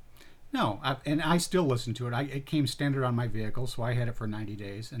it. No, and I still listen to it. It came standard on my vehicle, so I had it for 90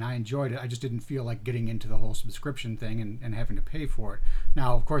 days, and I enjoyed it. I just didn't feel like getting into the whole subscription thing and having to pay for it.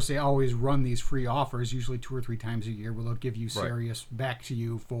 Now, of course, they always run these free offers, usually 2 or 3 times a year, where they'll give you Sirius back to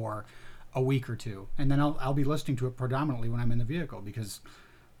you for a week or two. And then I'll be listening to it predominantly when I'm in the vehicle because,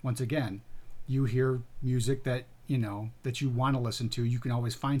 once again, you hear music that, you know, that you want to listen to. You can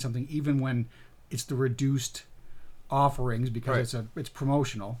always find something, even when it's the reduced offerings because it's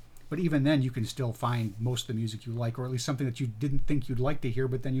promotional. But even then, you can still find most of the music you like, or at least something that you didn't think you'd like to hear,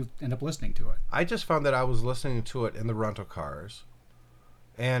 but then you end up listening to it. I just found that I was listening to it in the rental cars,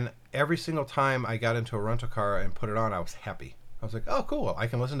 and every single time I got into a rental car and put it on, I was happy. I was like, oh, cool. I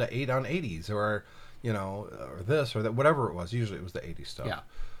can listen to 8 on 80s or, you know, or this or that, whatever it was. Usually it was the 80s stuff. Yeah.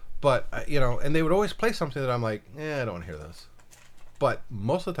 But and they would always play something that I'm like, I don't want to hear this. But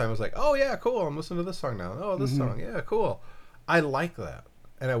most of the time, I was like, oh yeah, cool. I'm listening to this song now. Oh, this song, yeah, cool. I like that,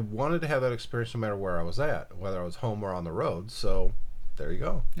 and I wanted to have that experience no matter where I was at, whether I was home or on the road. So there you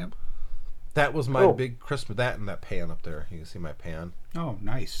go. Yep. That was my big Christmas. That and that pan up there. You can see my pan. Oh,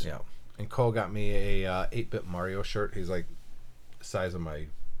 nice. Yeah. And Cole got me a 8-bit Mario shirt. He's like the size of my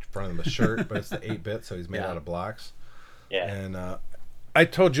front of the shirt, but it's the 8-bit, so he's made out of blocks. Yeah. And I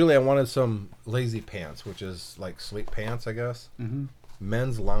told Julie I wanted some lazy pants, which is like sleep pants, I guess. Mm-hmm.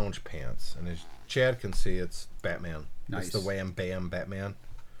 Men's lounge pants. And as Chad can see, it's Batman. Nice. It's the Wham Bam Batman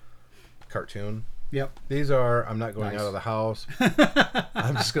cartoon. Yep. These are, I'm not going out of the house.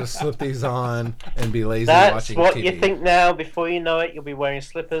 I'm just going to slip these on and be lazy That's watching what TV. you think now. Before you know it, you'll be wearing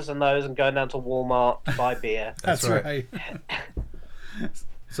slippers and those and going down to Walmart to buy beer. That's right.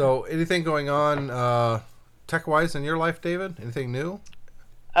 So, anything going on tech-wise in your life, David? Anything new?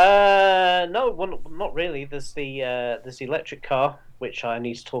 No, well, not really. There's the electric car, which I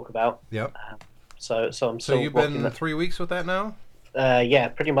need to talk about. Yep. So I'm still. So you've been 3 weeks with that now? Yeah,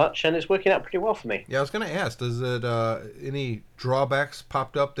 pretty much, and it's working out pretty well for me. Yeah, I was going to ask, does it any drawbacks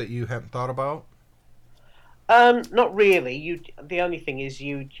popped up that you hadn't thought about? Not really. The only thing is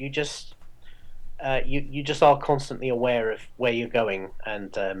you just are constantly aware of where you're going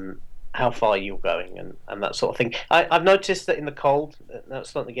and how far you're going and that sort of thing. I've noticed that in the cold, now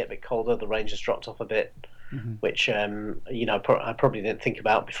it's starting to get a bit colder. The range has dropped off a bit, which I probably didn't think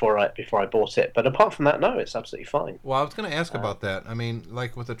about before I bought it. But apart from that, no, it's absolutely fine. Well, I was going to ask about that. I mean,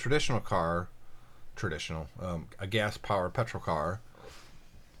 like with a traditional car, a gas-powered petrol car,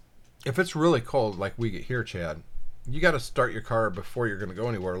 if it's really cold, like we get here, Chad, you got to start your car before you're going to go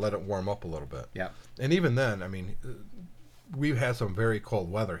anywhere. Let it warm up a little bit. Yeah. And even then, I mean, we've had some very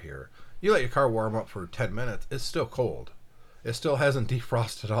cold weather here. You let your car warm up for 10 minutes, it's still cold. It still hasn't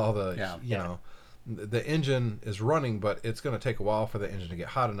defrosted all the, the engine is running, but it's going to take a while for the engine to get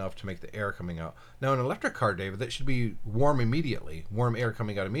hot enough to make the air coming out. Now, an electric car, David, that should be warm air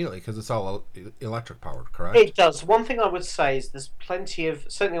coming out immediately because it's all electric powered, correct? It does. One thing I would say is there's plenty of,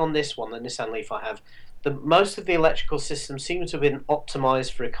 certainly on this one, the Nissan Leaf I have, most of the electrical systems seem to have been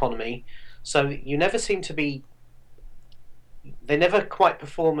optimized for economy, so you never seem to be. They never quite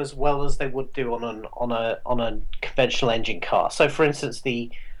perform as well as they would do on a conventional engine car. So, for instance, the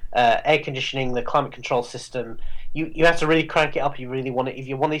air conditioning, the climate control system, you have to really crank it up. You really want it. If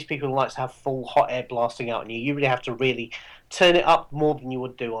you're one of these people who likes to have full hot air blasting out on you, you really have to really turn it up more than you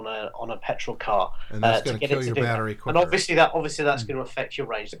would do on a petrol car. And that's going to kill your battery quicker. And obviously that's going to affect your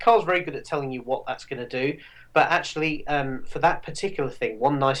range. The car's very good at telling you what that's going to do, but actually, for that particular thing,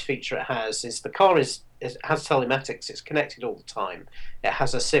 one nice feature it has is the car has telematics. It's connected all the time. It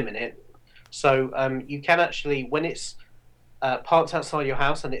has a SIM in it, so you can actually, when it's parked outside your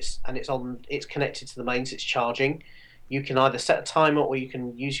house and it's connected to the mains, it's charging. You can either set a timer or you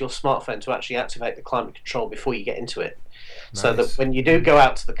can use your smartphone to actually activate the climate control before you get into it. Nice. So that when you do go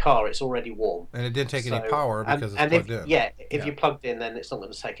out to the car, it's already warm. And it didn't take any power because it's plugged in. Yeah, if you're plugged in, then it's not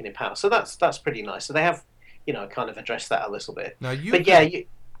going to take any power. So that's pretty nice. So they have, kind of addressed that a little bit. Now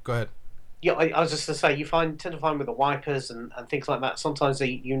go ahead. Yeah, I was just going to say, you tend to find with the wipers and things like that, sometimes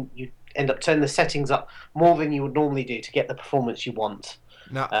you end up turning the settings up more than you would normally do to get the performance you want.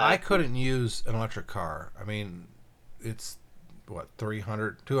 Now, I couldn't use an electric car. I mean, it's,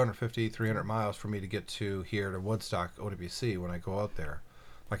 250, 300 miles for me to get to here to Woodstock, OWC, when I go out there.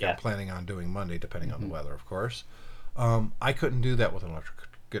 Like I'm planning on doing Monday, depending on the weather, of course. I couldn't do that with an electric.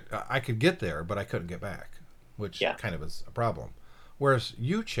 I could get there, but I couldn't get back, which kind of is a problem. Whereas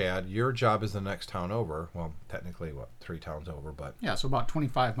you, Chad, your job is the next town over. Well, technically, 3 towns over, but... Yeah, so about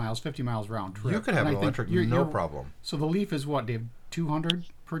 25 miles, 50 miles round trip. You could have an electric, no problem. So the Leaf is what, Dave? 200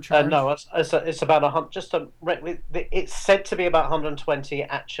 per charge? No, it's about 100. It's said to be about 120.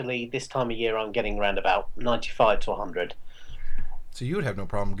 Actually, this time of year, I'm getting around about 95 to 100. So you would have no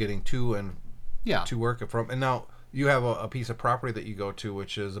problem getting to work from... And now, you have a piece of property that you go to,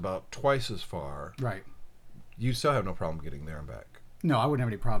 which is about twice as far. Right. You still have no problem getting there and back. No, I wouldn't have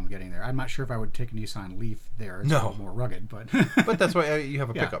any problem getting there. I'm not sure if I would take a Nissan Leaf there. It's a little more rugged, but... But that's why you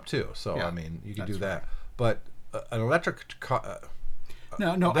have a pickup, too. So, I mean, you can do that. But an electric car...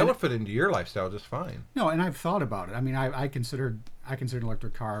 No, that would fit into your lifestyle just fine. No, and I've thought about it. I mean, I considered an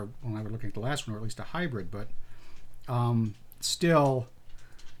electric car when I was looking at the last one, or at least a hybrid. But still,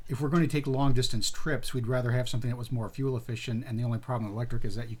 if we're going to take long distance trips, we'd rather have something that was more fuel efficient. And the only problem with electric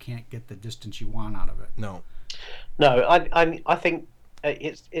is that you can't get the distance you want out of it. No, I think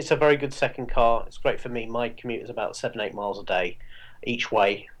it's a very good second car. It's great for me. My commute is about 7-8 miles a day. each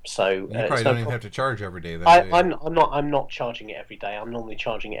way. So You probably it's don't no even problem. have to charge every day. Then, do you? I'm not charging it every day. I'm normally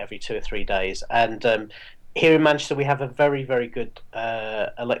charging it every 2 or 3 days. And here in Manchester, we have a very, very good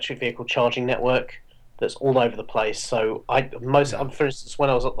electric vehicle charging network that's all over the place. So for instance, when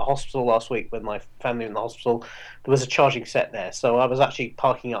I was at the hospital last week with my family in the hospital, there was a charging set there. So I was actually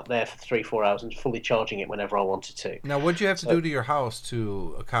parking up there for 3-4 hours and fully charging it whenever I wanted to. Now, what do you have to do to your house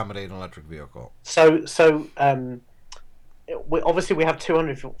to accommodate an electric vehicle? Obviously we have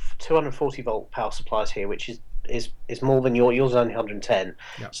 240 volt power supplies here, which is more than yours. Only 110.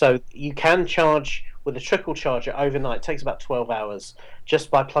 Yep. So you can charge with a trickle charger overnight. It takes about 12 hours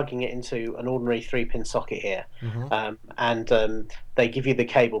just by plugging it into an ordinary 3-pin socket here, and they give you the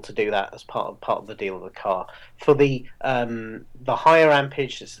cable to do that as part of the deal of the car. For the higher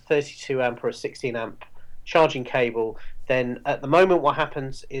ampage, it's a 32 amp or a 16 amp charging cable. Then at the moment what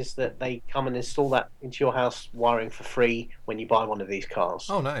happens is that they come and install that into your house wiring for free when you buy one of these cars.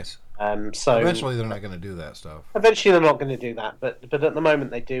 Oh, nice. So eventually they're not going to do that stuff. Eventually they're not going to do that, but at the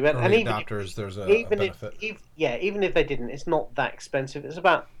moment they do. And even adopters, there's a benefit. Even if they didn't, it's not that expensive. It's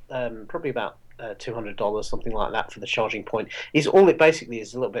about probably about $200, something like that, for the charging point. All it basically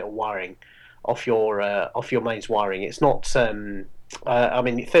is a little bit of wiring off your mains wiring. It's not.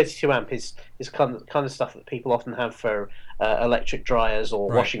 32 amp is kind of stuff that people often have for electric dryers or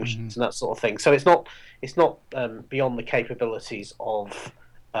washing machines and that sort of thing. So it's not beyond the capabilities of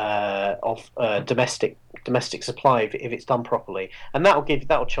domestic supply if it's done properly, and that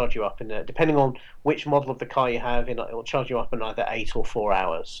will charge you up in depending on which model of the car you have. It will charge you up in either 8 or 4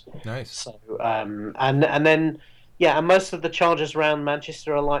 hours. Nice. So and then. Yeah, and most of the chargers around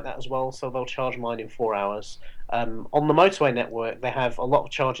Manchester are like that as well, so they'll charge mine in 4 hours. On the motorway network, they have a lot of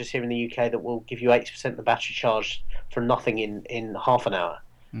chargers here in the UK that will give you 80% of the battery charged for nothing in half an hour.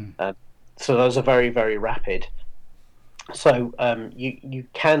 So those are very, very rapid. So you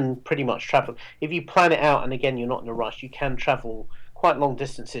can pretty much travel. If you plan it out, and again, you're not in a rush, you can travel quite long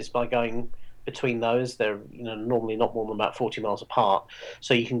distances by going between those. They're normally not more than about 40 miles apart,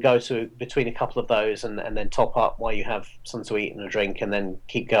 so you can go to between a couple of those and then top up while you have something to eat and a drink, and then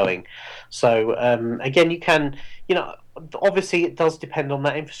keep going. So again, you can, obviously it does depend on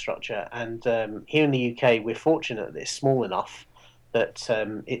that infrastructure, and here in the UK we're fortunate that it's small enough that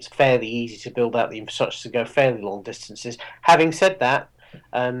it's fairly easy to build out the infrastructure to go fairly long distances. Having said that,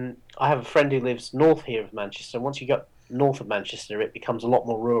 I have a friend who lives north here of Manchester, and once you go north of Manchester it becomes a lot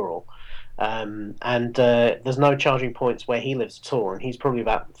more rural. And there's no charging points where he lives at all, and he's probably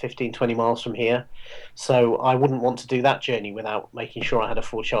about 15-20 miles from here, so I wouldn't want to do that journey without making sure I had a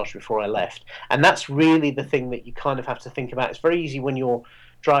full charge before I left. And that's really the thing that you kind of have to think about. It's very easy when you're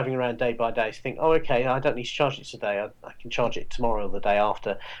driving around day by day to think, oh, okay, I don't need to charge it today, I can charge it tomorrow or the day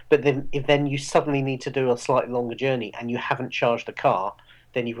after. But then if you suddenly need to do a slightly longer journey and you haven't charged the car,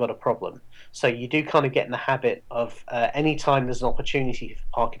 then you've got a problem. So you do kind of get in the habit of any time there's an opportunity to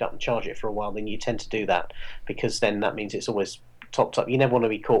park it up and charge it for a while, then you tend to do that, because then that means it's always topped up. You never want to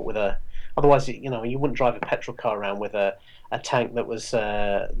be caught with otherwise you wouldn't drive a petrol car around with a tank that was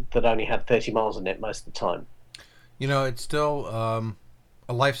that only had 30 miles in it most of the time. It's still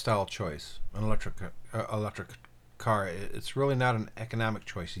a lifestyle choice, an electric car. It's really not an economic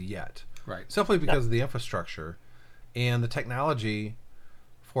choice yet, right? Simply because of the infrastructure and the technology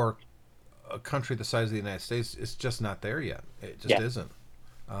for a country the size of the United States, it's just not there yet. It just isn't.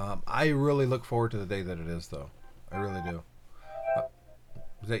 I really look forward to the day that it is, though. I really do.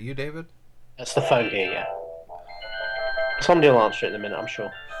 Is that you, David? That's the phone here, yeah. Somebody will answer it in a minute, I'm sure.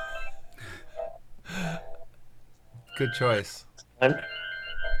 Good choice. There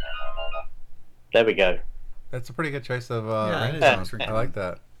we go. That's a pretty good choice of yeah, I like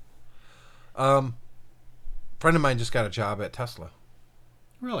that. Friend of mine just got a job at Tesla.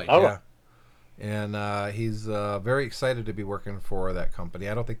 Really? Oh. Yeah. And he's very excited to be working for that company.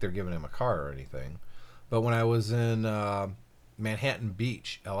 I don't think they're giving him a car or anything. But when I was in Manhattan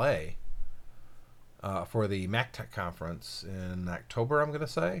Beach, LA, for the MacTech conference in October, I'm going to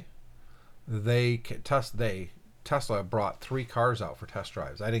say, Tesla brought 3 cars out for test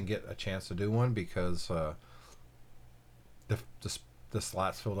drives. I didn't get a chance to do one because the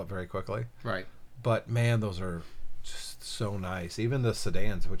slots filled up very quickly. Right. But man, those are just so nice. Even the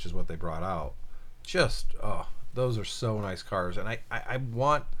sedans, which is what they brought out, those are so nice cars. And I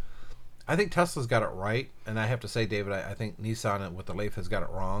think Tesla's got it right. And I have to say, David, I think Nissan with the Leaf has got it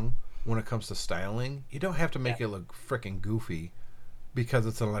wrong when it comes to styling. You don't have to make it look freaking goofy because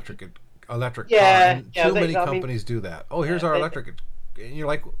it's an electric car. And too many companies do that. Oh, here's our electric, and you're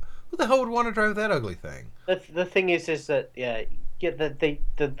like, who the hell would want to drive that ugly thing? The thing is that the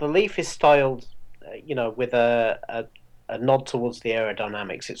Leaf is styled, with a a nod towards the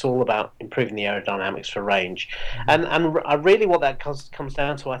aerodynamics. It's all about improving the aerodynamics for range, and really what that comes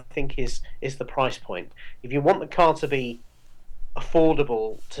down to, I think, is the price point. If you want the car to be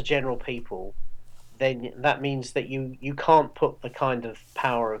affordable to general people, then that means that you can't put the kind of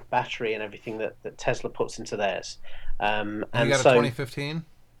power of battery and everything that Tesla puts into theirs. And you got a 2015?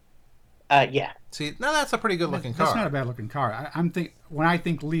 Yeah. See, now that's a pretty good looking car. That's not a bad looking car. When I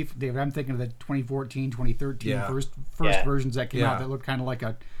think Leaf, David, I'm thinking of the 2014, 2013 first versions that came out that looked kind of like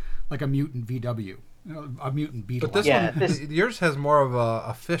a mutant VW, a mutant Beetle. But this one, yours has more of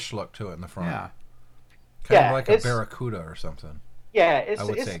a fish look to it in the front. Yeah. Kind of like a Barracuda or something. Yeah, I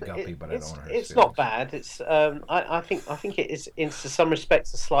would say Guppy, but I don't want to. It's not bad. It's I think it is in some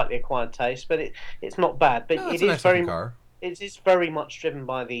respects a slightly acquired taste, but it's not bad. But it is very car. It is very much driven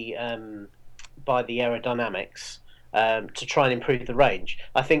by the aerodynamics to try and improve the range.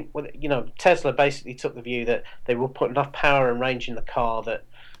 I think Tesla basically took the view that they will put enough power and range in the car that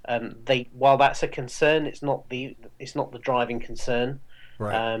while that's a concern, it's not the driving concern.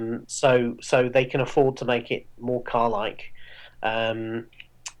 Right. So they can afford to make it more car-like. And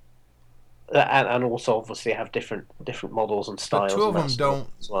also obviously have different models and styles. But two of them don't.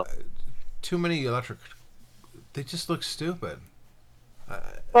 Well. Too many electric. They just look stupid.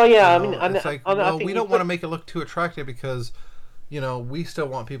 Well, yeah, it's like, we don't want to make it look too attractive because, we still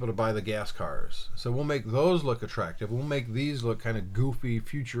want people to buy the gas cars. So we'll make those look attractive. We'll make these look kind of goofy,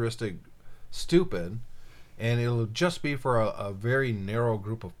 futuristic, stupid, and it'll just be for a very narrow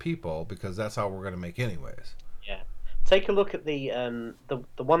group of people because that's how we're going to make anyways. Yeah. Take a look at the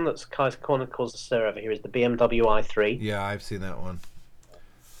one that's kind of caused a stir over here is the BMW i3. Yeah, I've seen that one.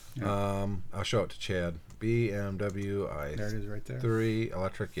 Yeah. I'll show it to Chad. BMW i3. There it is right there. 3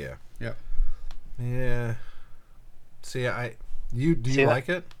 electric, yeah. Yep. Yeah. See, do you like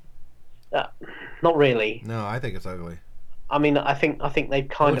it? Not really. No, I think it's ugly. I think they've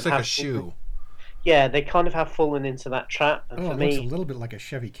kind of like a shoe. Yeah, they kind of have fallen into that trap. And for me, looks a little bit like a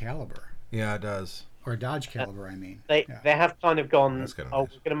Chevy Caliber. Yeah, it does. Or a Dodge Caliber, I mean. They have kind of gone, nice. We're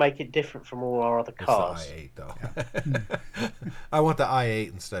going to make it different from all our other cars. It's the i8, though. Yeah. I want the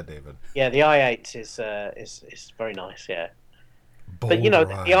i8 instead, David. Yeah, the i8 is very nice, yeah. Bold but, the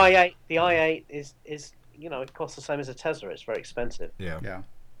i8 is it costs the same as a Tesla. It's very expensive. Yeah. Yeah.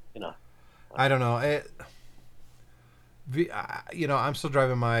 I don't know. I'm still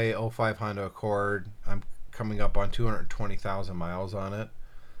driving my 05 Honda Accord. I'm coming up on 220,000 miles on it.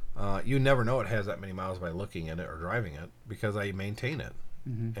 You never know it has that many miles by looking at it or driving it because I maintain it.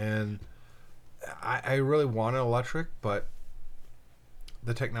 Mm-hmm. And I really want an electric, but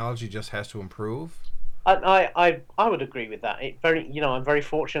the technology just has to improve. I would agree with that. I'm very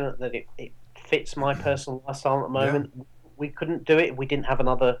fortunate that it fits my personal lifestyle at the moment. Yeah. We couldn't do it if we didn't have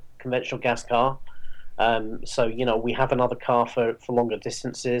another conventional gas car. So we have another car for longer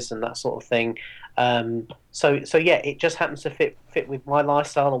distances and that sort of thing. So yeah, it just happens to fit with my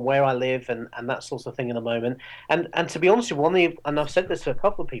lifestyle and where I live and that sort of thing at the moment. And to be honest with you, and I've said this to a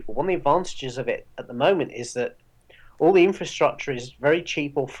couple of people, one of the advantages of it at the moment is that all the infrastructure is very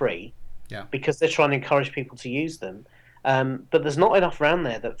cheap or free. Yeah. Because they're trying to encourage people to use them. But there's not enough around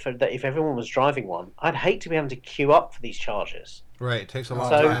there that if everyone was driving one, I'd hate to be having to queue up for these chargers. Right, it takes a long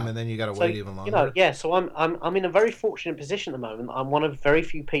time, and then you got to wait even longer. So I'm in a very fortunate position at the moment. I'm one of very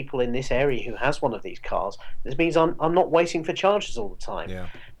few people in this area who has one of these cars. This means I'm not waiting for chargers all the time. Yeah.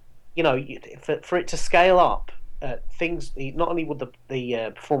 For it to scale up, things not only would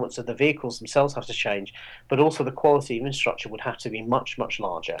the performance of the vehicles themselves have to change, but also the quality of infrastructure would have to be much, much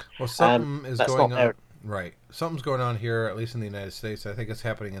larger. Well, something is going on. Right, something's going on here, at least in the United States. I think it's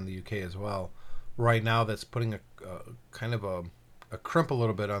happening in the UK as well. Right now, that's putting a kind of a crimp a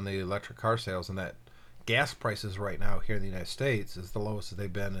little bit on the electric car sales, and that gas prices right now here in the United States is the lowest that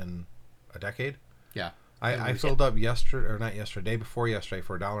they've been in a decade. Yeah. I filled up day before yesterday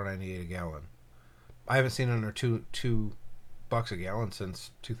for $1.98 a gallon. I haven't seen it under $2 a gallon since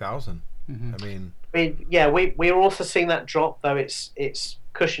 2000. Mm-hmm. We're also seeing that drop, though it's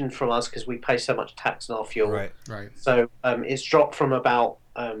cushioned from us because we pay so much tax on our fuel. Right. So it's dropped from about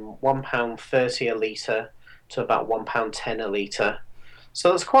 £1.30 a litre to about £1.10 a litre.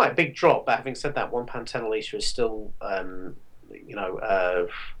 So that's quite a big drop. But having said that, £1.10 a litre is still,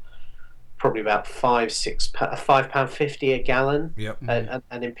 probably about £5.50 a gallon. Yep.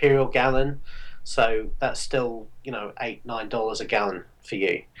 An imperial gallon. So that's still $8-9 a gallon for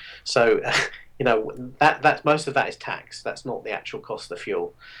you. So that's most of that is tax. That's not the actual cost of the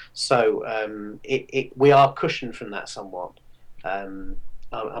fuel. So we are cushioned from that somewhat. When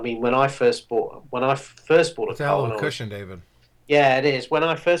I first bought a it's car, a cushion, David. Yeah, it is. When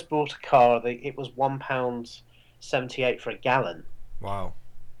I first bought a car, it was £1 £1.78 for a gallon. Wow.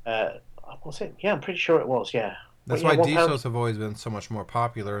 Was it? Yeah, I'm pretty sure it was. Yeah. That's Well, why yeah, diesels have always been so much more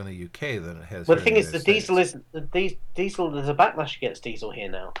popular in the UK than it has. Well, here the thing in is, the the United diesel States. is diesel. There's a backlash against diesel here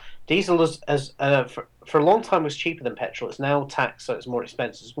now. Diesel for a long time was cheaper than petrol. It's now taxed, so it's more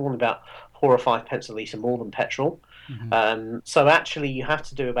expensive. It's more than about 4 or 5 pence a litre more than petrol. So actually, you have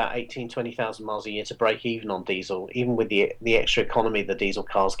to do about 20,000 miles a year to break even on diesel, even with the extra economy the diesel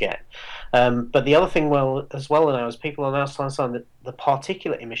cars get. But the other thing, as well now, is people are now saying that the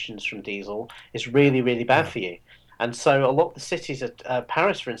particulate emissions from diesel is really, really bad for you. And so a lot of the cities,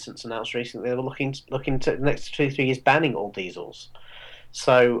 Paris, for instance, announced recently they were looking to the next 2 or 3 years banning all diesels.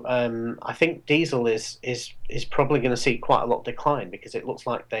 So I think diesel is probably going to see quite a lot of decline because it looks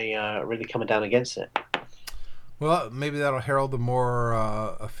like they are really coming down against it. Well, maybe that'll herald the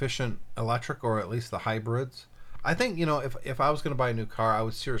more efficient electric, or at least the hybrids. I think, if I was going to buy a new car, I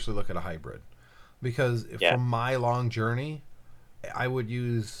would seriously look at a hybrid, because for my long journey, I would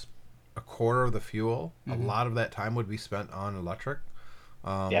use a quarter of the fuel. A lot of that time would be spent on electric.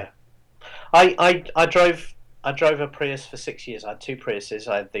 I drove a Prius for 6 years. I had 2 Priuses.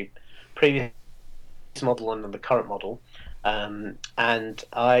 I had the previous model and the current model, and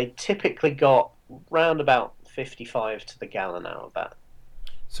I typically got round about 55 to the gallon out of that.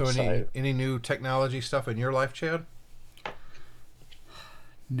 So any new technology stuff in your life, Chad?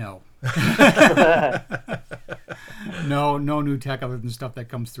 No. No new tech other than stuff that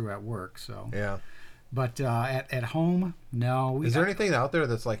comes through at work. So Yeah. but at home, no. Is there anything out there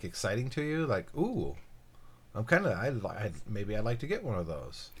that's like exciting to you? Like, ooh, maybe I'd like to get one of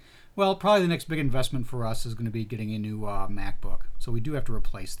those. Well, probably the next big investment for us is going to be getting a new MacBook. So we do have to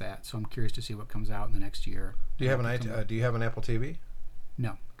replace that. So I'm curious to see what comes out in the next year. Do you have an Apple TV?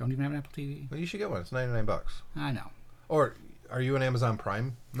 No, don't even have an Apple TV. Well, you should get one. It's $99. I know. Or are you an Amazon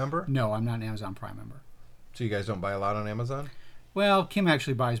Prime member? No, I'm not an Amazon Prime member. So you guys don't buy a lot on Amazon? Well, Kim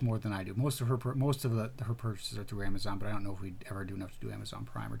actually buys more than I do. Most of her purchases are through Amazon, but I don't know if we'd ever do enough to do Amazon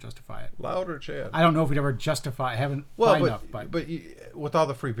Prime or justify it. Louder, Chad. I don't know if we'd ever justify. I haven't enough, but with all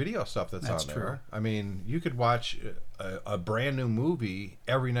the free video stuff that's That's on there, true. I mean, you could watch a brand new movie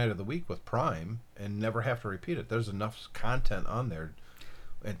every night of the week with Prime and never have to repeat it. There's enough content on there,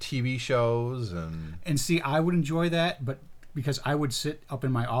 and TV shows and see, I would enjoy that, but because I would sit up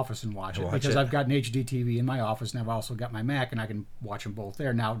in my office and watch it because I've got an HD TV in my office and I've also got my Mac and I can watch them both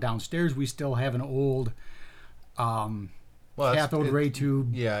there. Now downstairs we still have an old cathode ray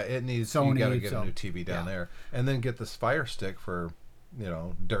tube. Yeah, it needs. Sony, you got to get a new TV down there, and then get this Fire Stick for,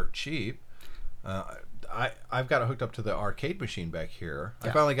 dirt cheap. I've got it hooked up to the arcade machine back here. Yeah.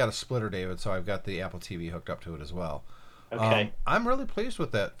 I finally got a splitter, David, so I've got the Apple TV hooked up to it as well. Okay. I'm really pleased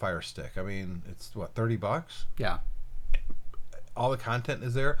with that Fire Stick. I mean, it's what, $30? Yeah. All the content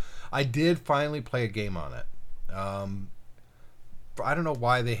is there. I did finally play a game on it. I don't know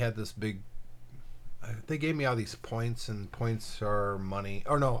why they had this big. They gave me all these points, and points are money.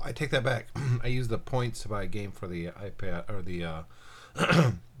 Or no, I take that back. I used the points to buy a game for the iPad or the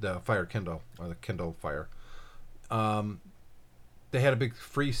the Fire Kindle or the Kindle Fire. They had a big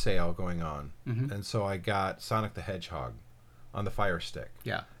free sale going on, and so I got Sonic the Hedgehog on the Fire Stick.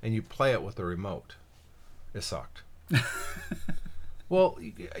 Yeah. And you play it with the remote. It sucked. Well,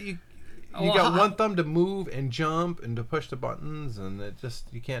 you got one thumb to move and jump and to push the buttons, and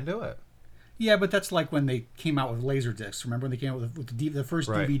you can't do it. Yeah, but that's like when they came out with laser discs. Remember when they came out with the first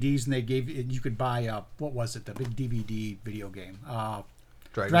DVDs, and they gave you could buy what was it, the big DVD video game,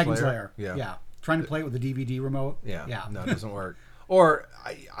 Dragon's Lair. Yeah. Trying to play it with the DVD remote. Yeah. No, it doesn't work. Or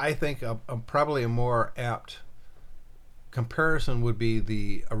I think probably a more apt comparison would be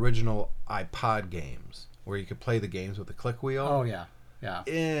the original iPod games, where you could play the games with the click wheel. Oh yeah.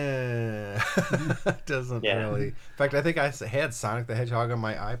 It doesn't really. In fact, I think I had Sonic the Hedgehog on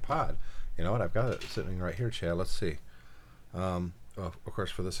my iPod. You know what? I've got it sitting right here, Chad. Let's see. Of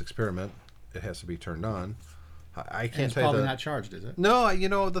course, for this experiment, it has to be turned on. I can't it's tell probably you not charged, is it?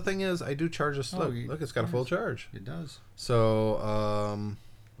 No, the thing is, I do charge this. Look, it's got a full charge. It does. So,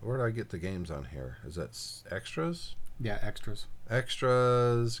 where do I get the games on here? Is that extras? Yeah, extras.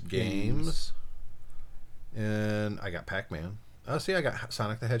 Extras, games. And I got Pac-Man. Oh, see, I got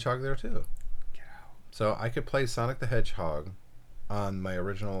Sonic the Hedgehog there, too. Get out. So I could play Sonic the Hedgehog on my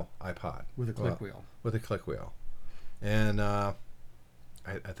original iPod. With a click wheel. With a click wheel. And I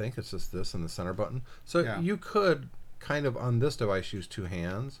think it's just this and the center button. So you could kind of, on this device, use two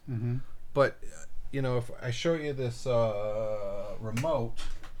hands. Mm-hmm. But, if I show you this remote,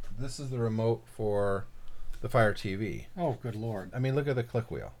 this is the remote for the Fire TV. Oh, good Lord. I mean, look at the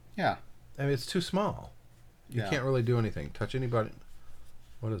click wheel. Yeah. I mean, it's too small. You can't really do anything. Touch any button.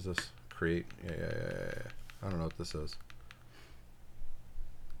 What is this? Create. Yeah. I don't know what this is.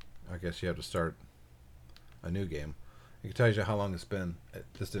 I guess you have to start a new game. It tells you how long it's been.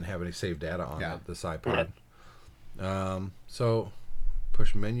 This didn't have any saved data on it, this iPod. So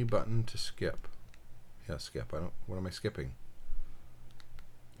push menu button to skip. Yeah, skip. What am I skipping?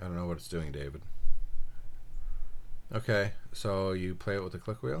 I don't know what it's doing, David. Okay, so you play it with the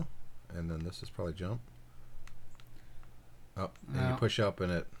click wheel, and then this is probably jump. Oh, and you push up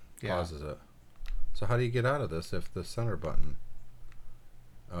and it pauses it. So how do you get out of this if the center button?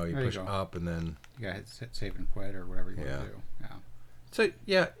 Oh, you push up and then... You gotta hit save and quit or whatever you want to do. Yeah. So,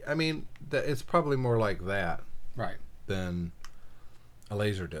 yeah, I mean, it's probably more like that. Right. Than a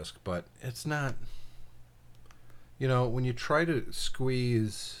Laserdisc, but it's not... You know, when you try to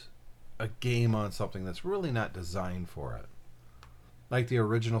squeeze a game on something that's really not designed for it, like the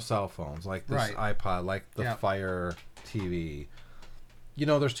original cell phones, like this iPod, like the Fire TV, you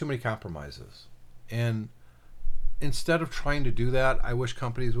know, there's too many compromises. And instead of trying to do that, I wish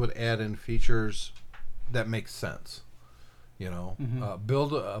companies would add in features that make sense. You know,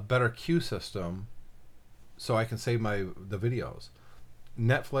 build a better queue system so I can save the videos.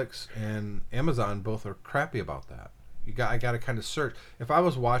 Netflix and Amazon both are crappy about that. I got to kind of search. If I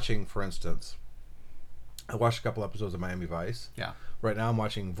was watching, for instance, I watched a couple episodes of Miami Vice. Yeah. Right now I'm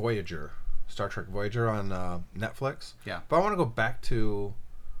watching Voyager, Star Trek Voyager on Netflix. Yeah. If I want to go back to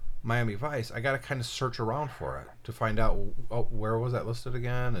Miami Vice, I got to kind of search around for it to find out where was that listed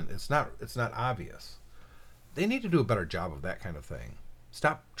again, and it's not obvious. They need to do a better job of that kind of thing.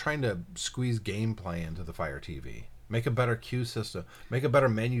 Stop trying to squeeze gameplay into the Fire TV. Make a better queue system. Make a better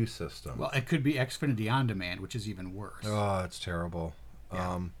menu system. Well, it could be Xfinity On Demand, which is even worse. Oh, it's terrible.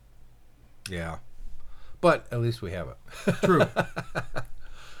 Yeah. But at least we have it. True.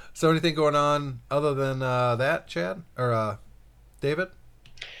 So anything going on other than that, Chad? Or David?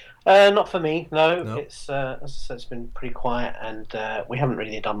 Not for me, no. Nope. It's as I said, it's been pretty quiet, and we haven't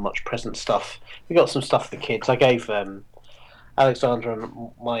really done much present stuff. We got some stuff for the kids. I gave Alexander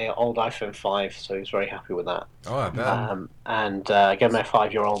my old iPhone 5, so he was very happy with that. Oh, I bet. And I gave my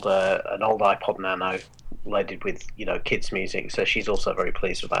 5-year-old an old iPod Nano loaded with kids music, so she's also very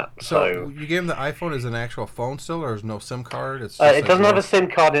pleased with that. So you gave him the iPhone as an actual phone still, or there's no SIM card? It's it doesn't have a SIM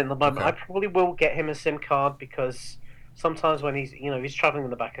card in at the moment. Okay. I probably will get him a SIM card because sometimes when he's he's traveling in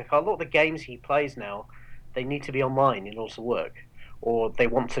the back of the car, a lot of the games he plays now, they need to be online in order to work, or they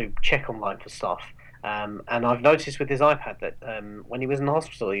want to check online for stuff. And I've noticed with his iPad that when he was in the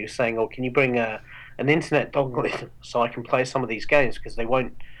hospital, he was saying, "Oh, can you bring an internet dongle in so I can play some of these games because they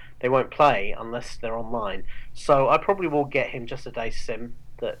won't play unless they're online." So I probably will get him just a day SIM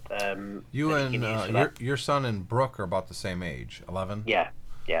that you that and he can use for that. your son and Brooke are about the same age, 11. Yeah.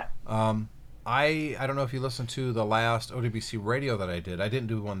 I don't know if you listened to the last ODBC radio that I did. I didn't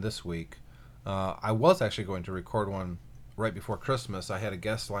do one this week. I was actually going to record one right before Christmas. I had a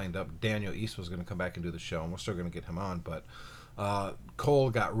guest lined up. Daniel East was going to come back and do the show, and we're still going to get him on. But Cole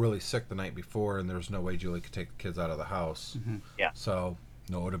got really sick the night before, and there was no way Julie could take the kids out of the house. Mm-hmm. Yeah. So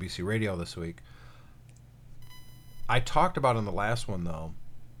no ODBC radio this week. I talked about in the last one, though,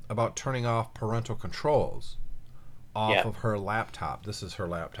 about turning off parental controls off of her laptop. This is her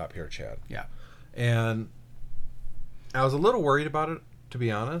laptop here, Chad. Yeah. And I was a little worried about it, to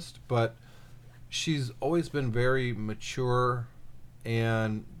be honest, but she's always been very mature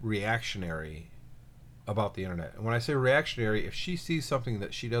and reactionary about the internet. And when I say reactionary, if she sees something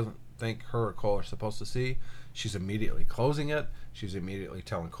that she doesn't think her or Cole are supposed to see, she's immediately closing it. She's immediately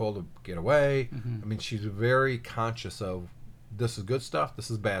telling Cole to get away. I mean, she's very conscious of this is good stuff,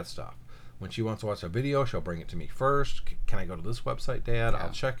 this is bad stuff. When she wants to watch a video, she'll bring it to me first. Can I go to this website, Dad?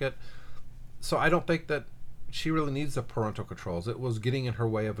 I'll check it. So I don't think that she really needs the parental controls. It was getting in her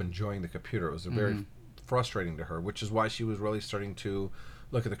way of enjoying the computer. It was very frustrating to her, which is why she was really starting to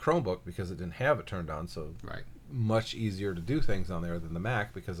look at the Chromebook because it didn't have it turned on. So much easier to do things on there than the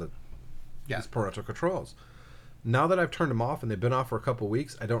Mac because it has parental controls. Now that I've turned them off and they've been off for a couple of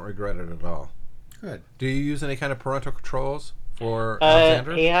weeks, I don't regret it at all. Good. Do you use any kind of parental controls for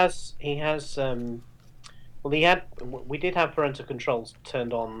Alexander? He has. We did have parental controls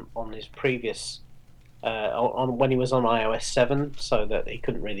turned on his previous, on when he was on iOS 7, so that he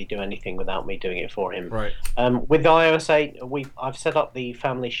couldn't really do anything without me doing it for him. Right. With iOS 8, I've set up the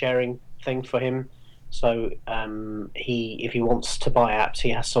family sharing thing for him. So if he wants to buy apps, he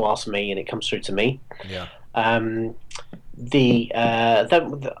has to ask me, and it comes through to me. Yeah. I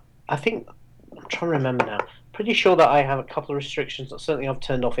think I'm trying to remember now. Pretty sure that I have a couple of restrictions that certainly I've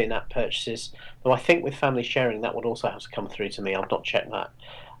turned off in-app purchases. Though I think with family sharing that would also have to come through to me. I've not checked that.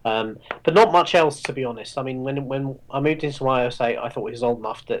 But not much else, to be honest. I mean, when I moved into iOS 8, I thought he was old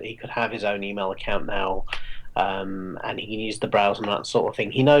enough that he could have his own email account now. and he can use the browser and that sort of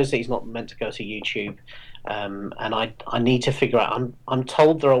thing. He knows that he's not meant to go to YouTube, and I need to figure out. I'm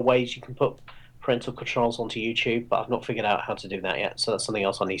told there are ways you can put parental controls onto YouTube, but I've not figured out how to do that yet. So that's something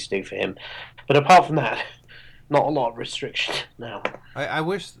else I need to do for him. But apart from that, not a lot of restriction now. I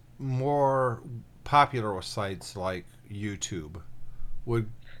wish more popular sites like YouTube would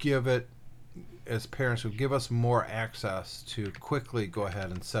give it, as parents, would give us more access to quickly go ahead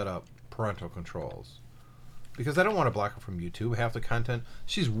and set up parental controls. Because I don't want to block her from YouTube. Half the content,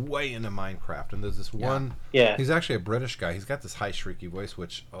 she's way into Minecraft, and there's this one. Yeah. He's actually a British guy. He's got this high shrieky voice,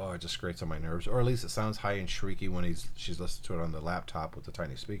 which it just grates on my nerves. Or at least it sounds high and shrieky when she's listening to it on the laptop with the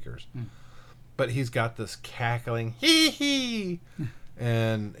tiny speakers. But he's got this cackling hee hee,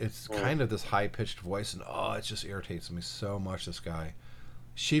 and it's kind of this high pitched voice, and it just irritates me so much. This guy,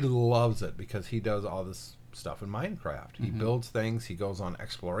 she loves it because he does all this stuff in Minecraft. He builds things. He goes on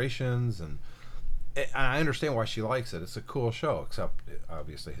explorations and. I understand why she likes it. It's a cool show, except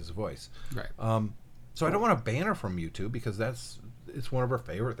obviously his voice. Right. So I don't want to ban her from YouTube because it's one of her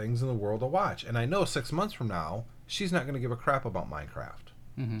favorite things in the world to watch. And I know 6 months from now she's not going to give a crap about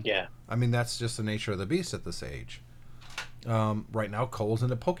Minecraft. Yeah. I mean, that's just the nature of the beast at this age. Right now Cole's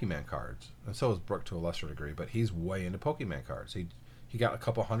into Pokemon cards, and so is Brooke to a lesser degree, but he's way into Pokemon cards. He got a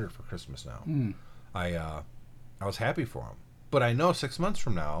couple hundred for Christmas now. I was happy for him, but I know 6 months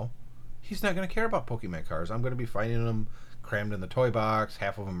from now. He's not going to care about Pokemon cards. I'm going to be finding them crammed in the toy box.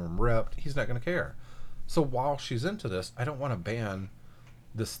 Half of them are ripped. He's not going to care. So while she's into this, I don't want to ban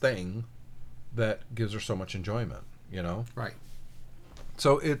this thing that gives her so much enjoyment, you know? Right.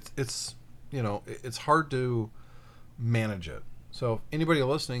 So it's it's hard to manage it. So if anybody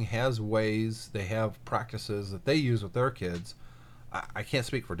listening has ways, they have practices that they use with their kids. I can't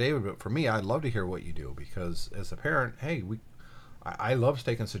speak for David, but for me, I'd love to hear what you do because as a parent, hey, I love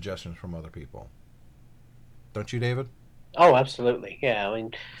taking suggestions from other people. Don't you, David? Oh, absolutely. Yeah, I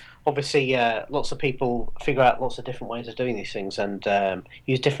mean, obviously, lots of people figure out lots of different ways of doing these things and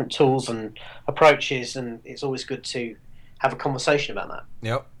use different tools and approaches, and it's always good to have a conversation about that.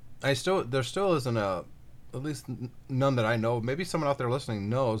 Yep. There still isn't at least none that I know. Maybe someone out there listening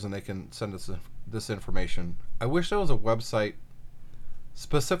knows, and they can send us this information. I wish there was a website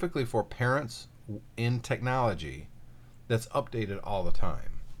specifically for parents in technology that's updated all the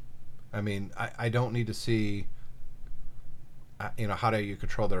time. I mean, I don't need to see, how do you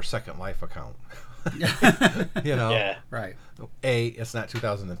control their Second Life account? Yeah. Right. It's not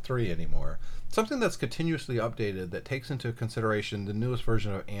 2003 anymore. Something that's continuously updated that takes into consideration the newest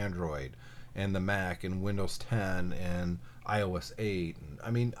version of Android and the Mac and Windows 10 and iOS 8.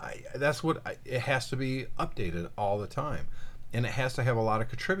 I mean, it has to be updated all the time. And it has to have a lot of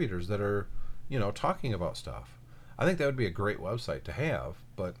contributors that are, talking about stuff. I think that would be a great website to have,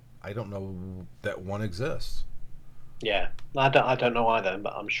 but I don't know that one exists. Yeah, I don't know either,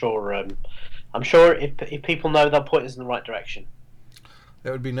 but I'm sure if people know, they'll point us in the right direction.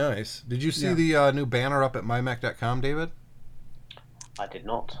 That would be nice. Did you see the new banner up at mymac.com, David? I did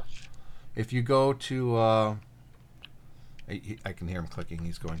not. If you go to, I can hear him clicking.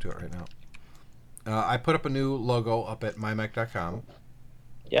 He's going to it right now. I put up a new logo up at mymac.com.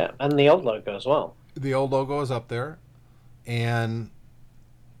 Yeah, and the old logo as well. The old logo is up there, and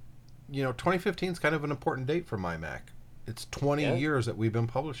 2015 is kind of an important date for MyMac. It's 20 years that we've been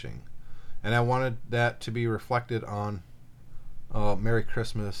publishing, and I wanted that to be reflected on Merry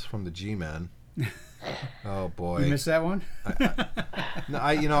Christmas from the G-Men. Oh boy, You missed that one?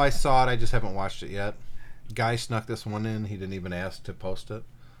 I saw it. I just haven't watched it yet. Guy snuck this one in. He didn't even ask to post it.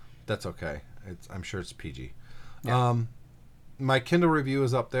 That's okay. I'm sure it's PG. Yeah. My Kindle review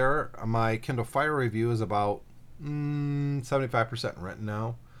is up there. My Kindle Fire review is about 75% written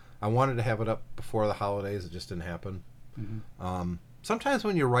now. I wanted to have it up before the holidays. It just didn't happen. Sometimes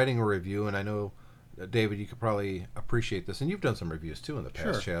when you're writing a review, and I know, David, you could probably appreciate this, and you've done some reviews too in the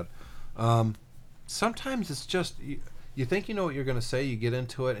past, Sure. Chad. Sometimes it's just, you think you know what you're going to say, you get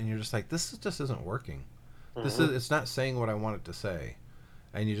into it, and you're just like, this just isn't working. It's not saying what I want it to say.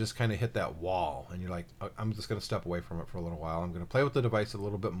 And you just kind of hit that wall, and you're like, I'm just going to step away from it for a little while. I'm going to play with the device a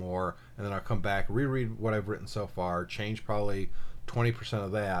little bit more, and then I'll come back, reread what I've written so far, change probably 20%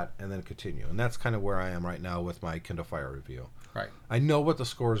 of that, and then continue. And that's kind of where I am right now with my Kindle Fire review. Right. I know what the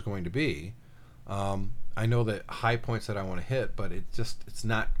score is going to be. I know the high points that I want to hit, but it's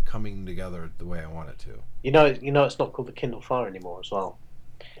not coming together the way I want it to. It's not called the Kindle Fire anymore as well.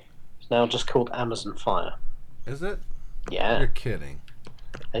 It's now just called Amazon Fire. Is it? Yeah. You're kidding.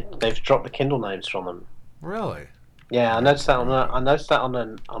 They've dropped the Kindle names from them. Really? Yeah, I noticed that on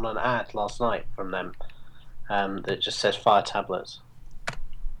an ad last night from them that just says Fire tablets.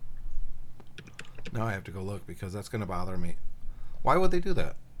 Now I have to go look because that's going to bother me. Why would they do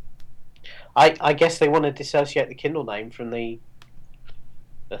that? I guess they want to dissociate the Kindle name from the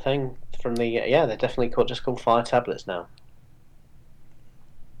thing from the they're definitely just called Fire tablets now.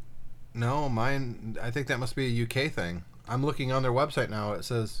 No, mine. I think that must be a UK thing. I'm looking on their website now. It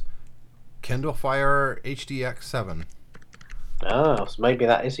says Kindle Fire HDX 7. Oh, so maybe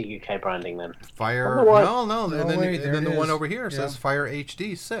that is a UK branding then. Fire. Wonder why- No. And then, wait, and then there the it one is. over here Yeah. says Fire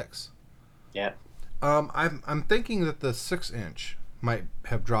HD 6. Yeah. I'm thinking that the 6-inch might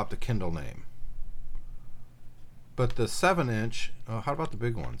have dropped the Kindle name, but the 7-inch. How about the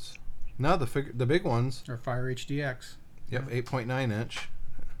big ones? No, the big ones. Or Fire HDX. Yep, 8.9 inch.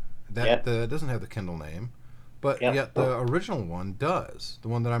 That Yep. doesn't have the Kindle name, but Yep. yet the original one does. The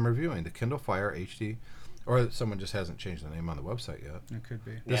one that I'm reviewing, the Kindle Fire HD, or someone just hasn't changed the name on the website yet. It could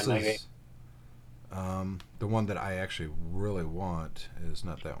be. This maybe. is the one that I actually really want is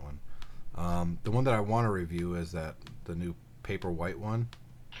not that one. The one that I want to review is the new paper white one.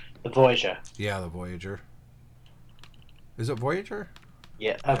 The Voyager. Yeah, the Voyager. Is it Voyager?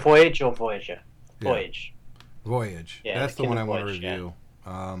 Yeah, a Voyage or Voyager? Yeah. Voyage. Voyage. Yeah, That's the the one I Kindle want to Voyage, yeah.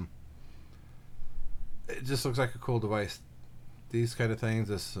 review. It just looks like a cool device. These kind of things,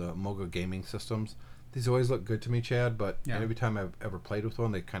 this Moga Gaming Systems, these always look good to me, Chad, but Yeah. every time I've ever played with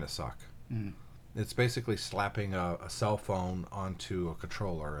one, they kind of suck. Mm. It's basically slapping a cell phone onto a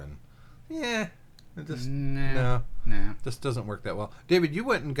controller, and it just Nah. just doesn't work that well. David, you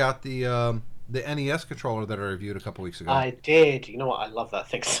went and got the NES controller that I reviewed a couple weeks ago. I did. You know what? I love that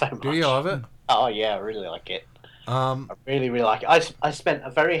thing so much. Do you love it? Oh yeah, I really like it. I really, really like it. I spent a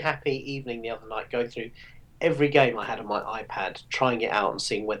very happy evening the other night going through every game I had on my iPad, trying it out and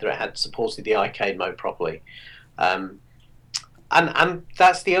seeing whether it had supported the arcade mode properly. And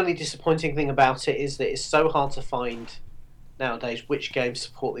that's the only disappointing thing about it, is that it's so hard to find nowadays which games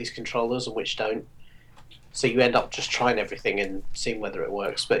support these controllers and which don't. So you end up just trying everything and seeing whether it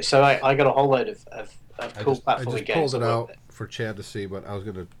works. But so I got a whole load of cool I platforming just games. pulled it that out work for Chad to see, but I was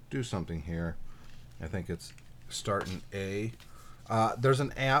going to do something here. I think it's starting A. There's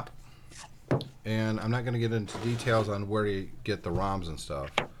an app, and I'm not going to get into details on where you get the ROMs and stuff.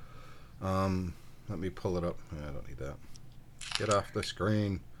 Let me pull it up. I don't need that. Get off the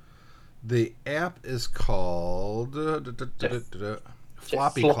screen. The app is called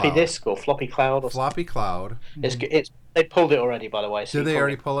Floppy Cloud. Disk or Floppy Cloud. Or Floppy Cloud. it's they pulled it already, by the way. So Did you they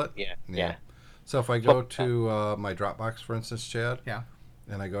already probably- pull it? Yeah. So if I go to my Dropbox, for instance, Chad, Yeah.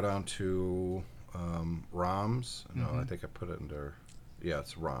 and I go down to ROMs. No, I think I put it under. Yeah,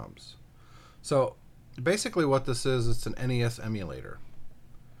 it's ROMs. So basically, what this is, it's an NES emulator.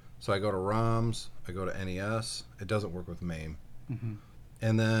 So I go to ROMs, I go to NES. It doesn't work with MAME. Mm-hmm.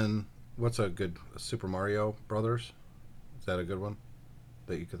 And then, what's a good Super Mario Brothers? Is that a good one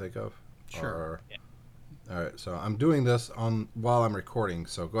that you could think of? Sure. Or, all right. So I'm doing this while I'm recording.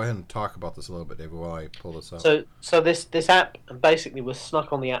 So go ahead and talk about this a little bit, David, while I pull this up. So this app basically was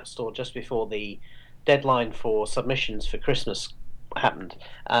snuck on the App Store just before the deadline for submissions for Christmas happened,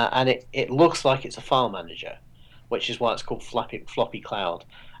 and it looks like it's a file manager, which is why it's called Floppy Cloud.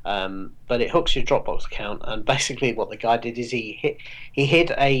 But it hooks your Dropbox account, and basically what the guy did is he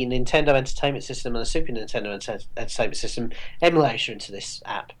hid a Nintendo Entertainment System and a Super Nintendo Entertainment System emulator into this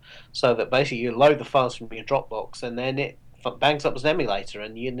app, so that basically you load the files from your Dropbox, and then it bangs up as an emulator,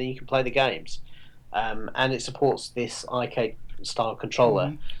 and then you can play the games. And it supports this arcade style controller.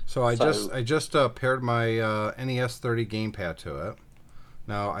 Mm-hmm. So I just paired my NES 30 gamepad to it.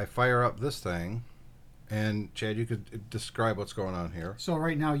 Now I fire up this thing, and Chad, you could describe what's going on here. So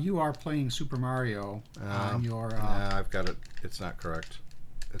right now you are playing Super Mario on your. Nah, I've got it. It's not correct.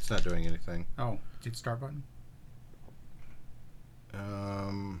 It's not doing anything. Oh, hit start button.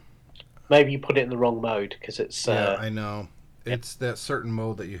 Maybe you put it in the wrong mode because it's. Yeah, I know. It's that certain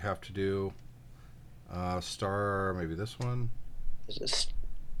mode that you have to do. Maybe this one.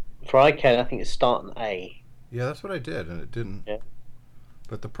 For arcade, I think it's starting A. Yeah, that's what I did, and it didn't. Yeah.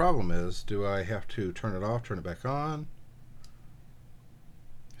 But the problem is, do I have to turn it off, turn it back on?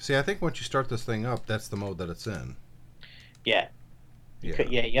 See, I think once you start this thing up, that's the mode that it's in. Yeah. Yeah.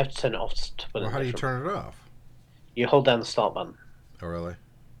 Yeah, you have to turn it off to put it Well, in how do you different- turn it off? You hold down the start button. Oh, really?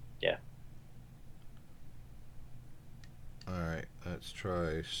 Yeah. All right, let's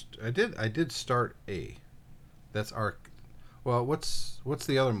try. I did start A. That's our. Well, what's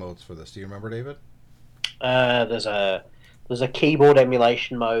the other modes for this? Do you remember, David? There's a keyboard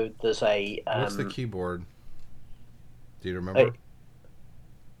emulation mode. There's a. What's the keyboard? Do you remember?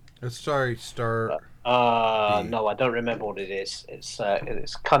 Let's start. B. No, I don't remember what it is. It's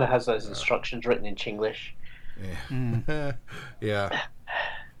kind of has those instructions written in Chinglish. Yeah. Yeah.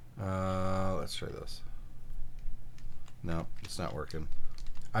 Let's try this. No, it's not working.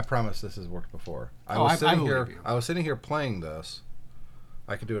 I promise this has worked before. I was sitting here playing this.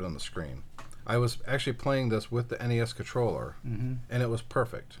 I could do it on the screen. I was actually playing this with the NES controller, and it was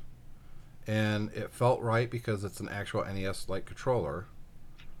perfect. And it felt right because it's an actual NES-like controller.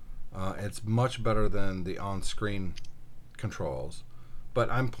 It's much better than the on-screen controls. But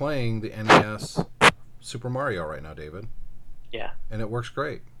I'm playing the NES Super Mario right now, David. Yeah. And it works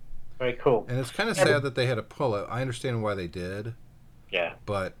great. Very cool. And it's kind of sad that they had to pull it. I understand why they did. Yeah.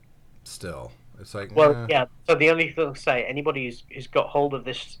 But still, it's like... Well, yeah. So the only thing to say, anybody who's got hold of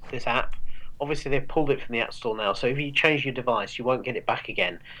this app, obviously they've pulled it from the App Store now. So if you change your device, you won't get it back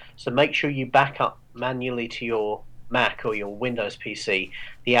again. So make sure you back up manually to your Mac or your Windows PC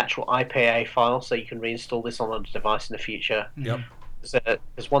the actual IPA file so you can reinstall this on a device in the future. Yep.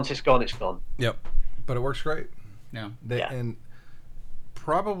 Because once it's gone, it's gone. Yep. But it works great. Yeah. And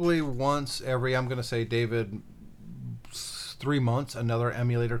probably once every, I'm going to say, David, 3 months, another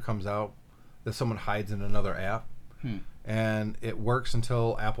emulator comes out that someone hides in another app. And it works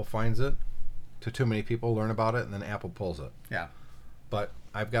until Apple finds it. Too many people learn about it, and then Apple pulls it. Yeah. But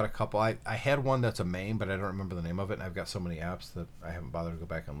I've got a couple. I had one that's a MAME, but I don't remember the name of it, and I've got so many apps that I haven't bothered to go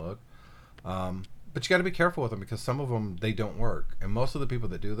back and look. But you got to be careful with them because some of them, they don't work. And most of the people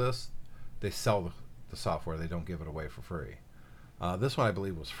that do this, they sell the software. They don't give it away for free. This one, I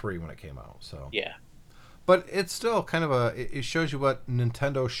believe, was free when it came out. So yeah. But it's still kind of it shows you what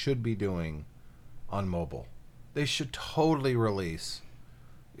Nintendo should be doing on mobile. They should totally release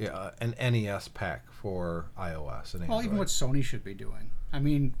an NES pack for iOS and Android. Well, even what Sony should be doing. I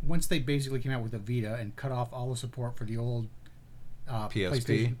mean, once they basically came out with the Vita and cut off all the support for the old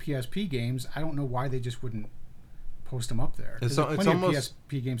PlayStation PSP games, I don't know why they just wouldn't post them up there. There's plenty of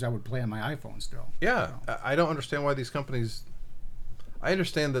PSP games I would play on my iPhone still. Yeah, so. I don't understand why these companies... I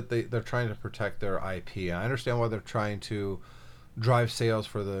understand that they're trying to protect their IP. I understand why they're trying to drive sales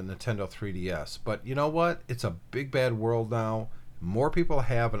for the Nintendo 3DS. But you know what? It's a big, bad world now. More people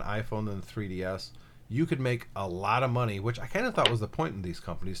have an iPhone than the 3DS. You could make a lot of money, which I kind of thought was the point in these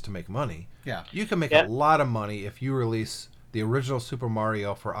companies, to make money. Yeah. You can make a lot of money if you release the original Super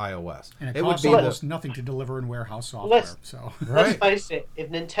Mario for iOS. And it costs almost nothing to deliver in warehouse software. Let's face it, if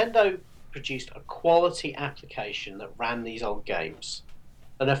Nintendo produced a quality application that ran these old games,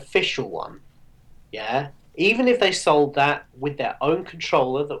 an official one, even if they sold that with their own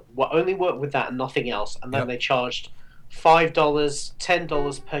controller that only worked with that and nothing else, and then they charged $5,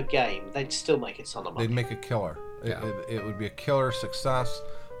 $10 per game, they'd still make it ton of money. They'd make a killer. It would be a killer success.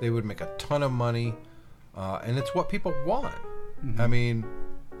 They would make a ton of money, and it's what people want. I mean,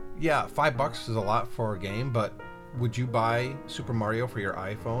 $5 is a lot for a game, but would you buy Super Mario for your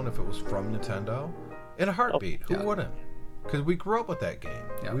iPhone if it was from Nintendo? In a heartbeat. Who wouldn't? Because we grew up with that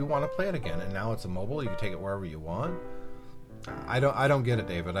game. We want to play it again, and now it's a mobile. You can take it wherever you want. I don't get it,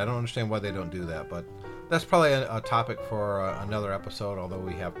 David. I don't understand why they don't do that, but that's probably a topic for another episode, although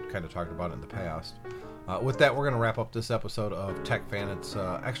we have kind of talked about it in the past. With that, we're going to wrap up this episode of Tech Fan. It's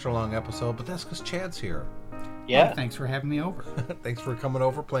an extra long episode, but that's because Chad's here. Yeah. Well, thanks for having me over. Thanks for coming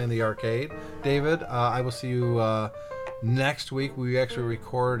over, playing the arcade. David, I will see you next week. We actually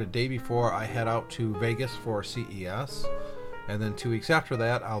record a day before I head out to Vegas for CES. And then 2 weeks after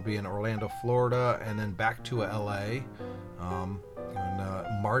that, I'll be in Orlando, Florida, and then back to LA.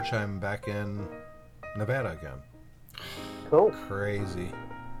 In March, I'm back in Nevada again. Cool. Crazy.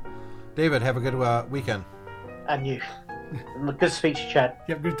 David, have a good weekend. And you. Good speech, Chad.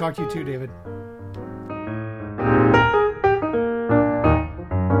 Yep, good to talk to you too, David.